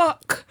give a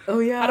fuck. Oh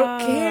I don't yeah.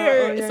 Oh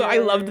care. yeah. So I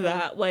Yeah. loved Yeah.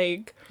 that.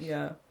 Like,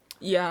 Yeah.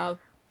 yeah.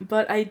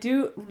 But I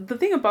do the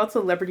thing about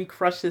celebrity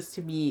crushes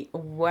to me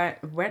where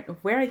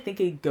I think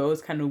it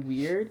goes kind of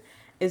weird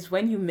is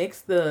when you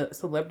mix the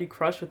celebrity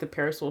crush with the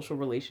parasocial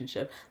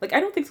relationship. Like I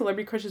don't think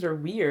celebrity crushes are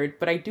weird,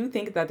 but I do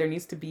think that there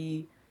needs to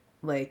be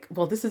like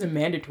well this isn't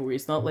mandatory.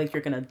 It's not like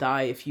you're going to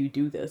die if you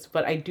do this,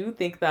 but I do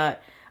think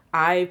that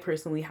I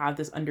personally have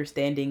this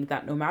understanding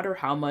that no matter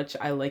how much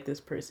I like this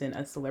person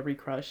as celebrity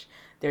crush,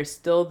 there's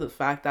still the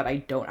fact that I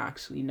don't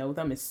actually know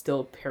them. It's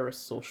still a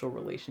parasocial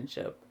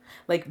relationship.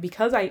 Like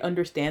because I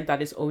understand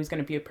that it's always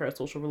going to be a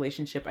parasocial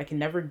relationship, I can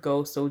never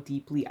go so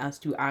deeply as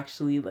to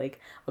actually like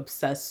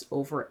obsess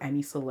over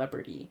any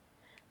celebrity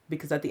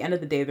because at the end of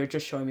the day they're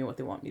just showing me what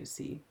they want me to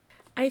see.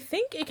 I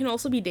think it can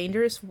also be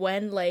dangerous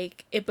when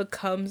like it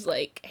becomes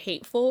like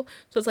hateful.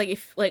 So it's like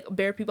if like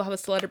bare people have a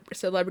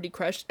celebrity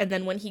crush, and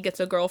then when he gets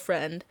a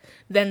girlfriend,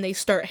 then they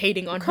start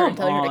hating on her and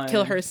Come telling her to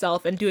kill on.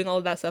 herself and doing all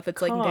of that stuff. It's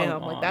Come like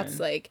on.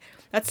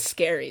 that's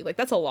scary. Like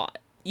that's a lot,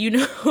 you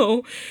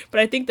know. But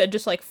I think that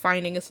just like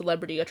finding a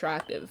celebrity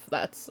attractive,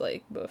 that's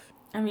like, oof.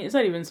 I mean, it's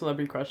not even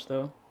celebrity crush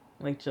though.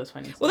 Like just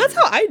finding Well, that's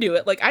how celebrities. I do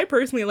it. Like I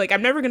personally like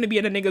I'm never gonna be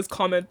in a nigga's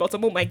comment about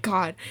some. Oh my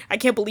god, I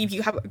can't believe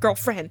you have a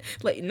girlfriend.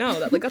 Like no,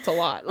 that like that's a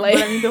lot. Like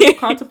But I mean, the whole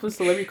concept of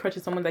celebrity crush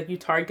is someone that you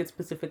target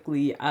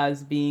specifically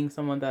as being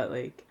someone that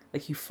like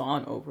you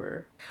fawn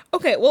over.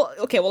 okay, well,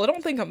 I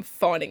don't think I'm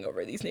fawning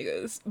over these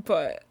niggas,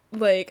 but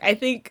like I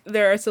think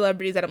there are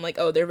celebrities that I'm like,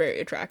 oh, they're very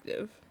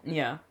attractive.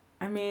 Yeah.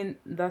 I mean,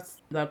 that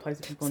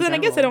applies to people So in then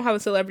I guess I general. don't have a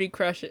celebrity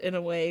crush in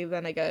a way.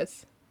 Then I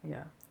guess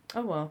Yeah.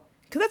 Oh well.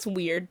 because that's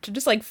weird to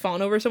just like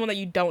fawn over someone that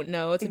you don't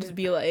know to Ex- just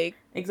be like,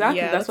 Exactly.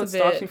 yeah, That's that's a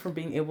what stops me bit, from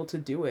being able to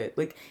do it.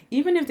 Like,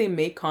 even if they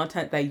make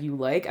content that you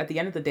like, at the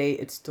end of the day,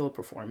 it's still a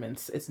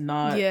performance. It's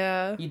not,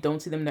 yeah. you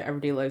don't see them in their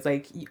everyday lives.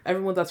 Like,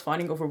 everyone that's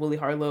fawning over Willie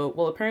Harlow,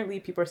 well, apparently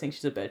people are saying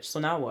she's a bitch. So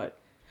now what?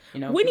 You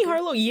know, Winnie people.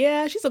 Harlow,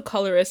 yeah, she's a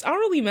colorist. I don't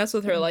really mess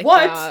with her like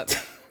that.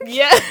 What?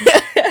 Yeah.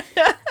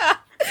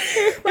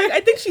 Like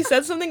I think she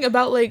said something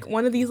about like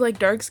one of these like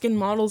dark skinned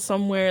models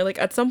somewhere. Like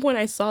at some point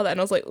I saw that and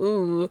I was like,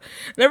 ooh.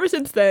 And ever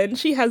since then,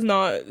 she has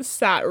not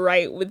sat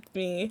right with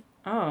me.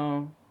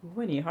 Oh,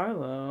 Winnie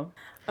Harlow.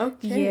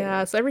 Okay.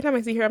 Yeah, so every time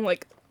I see her, I'm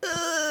like, ugh,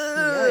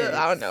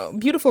 I don't Yikes. know,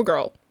 beautiful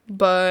girl,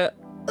 but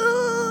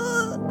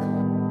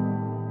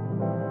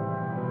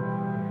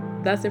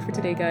That's it for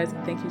today, guys.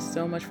 Thank you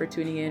so much for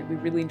tuning in. We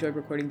really enjoyed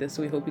recording this,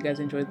 so we hope you guys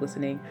enjoyed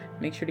listening.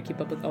 Make sure to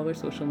keep up with all our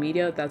social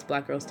media. That's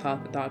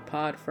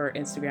blackgirlstalk.pod for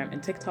Instagram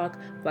and TikTok,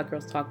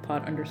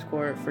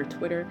 blackgirlstalkpod_ for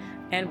Twitter,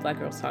 and Black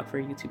Girls Talk for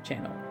YouTube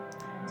channel.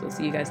 So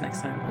see you guys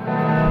next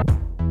time.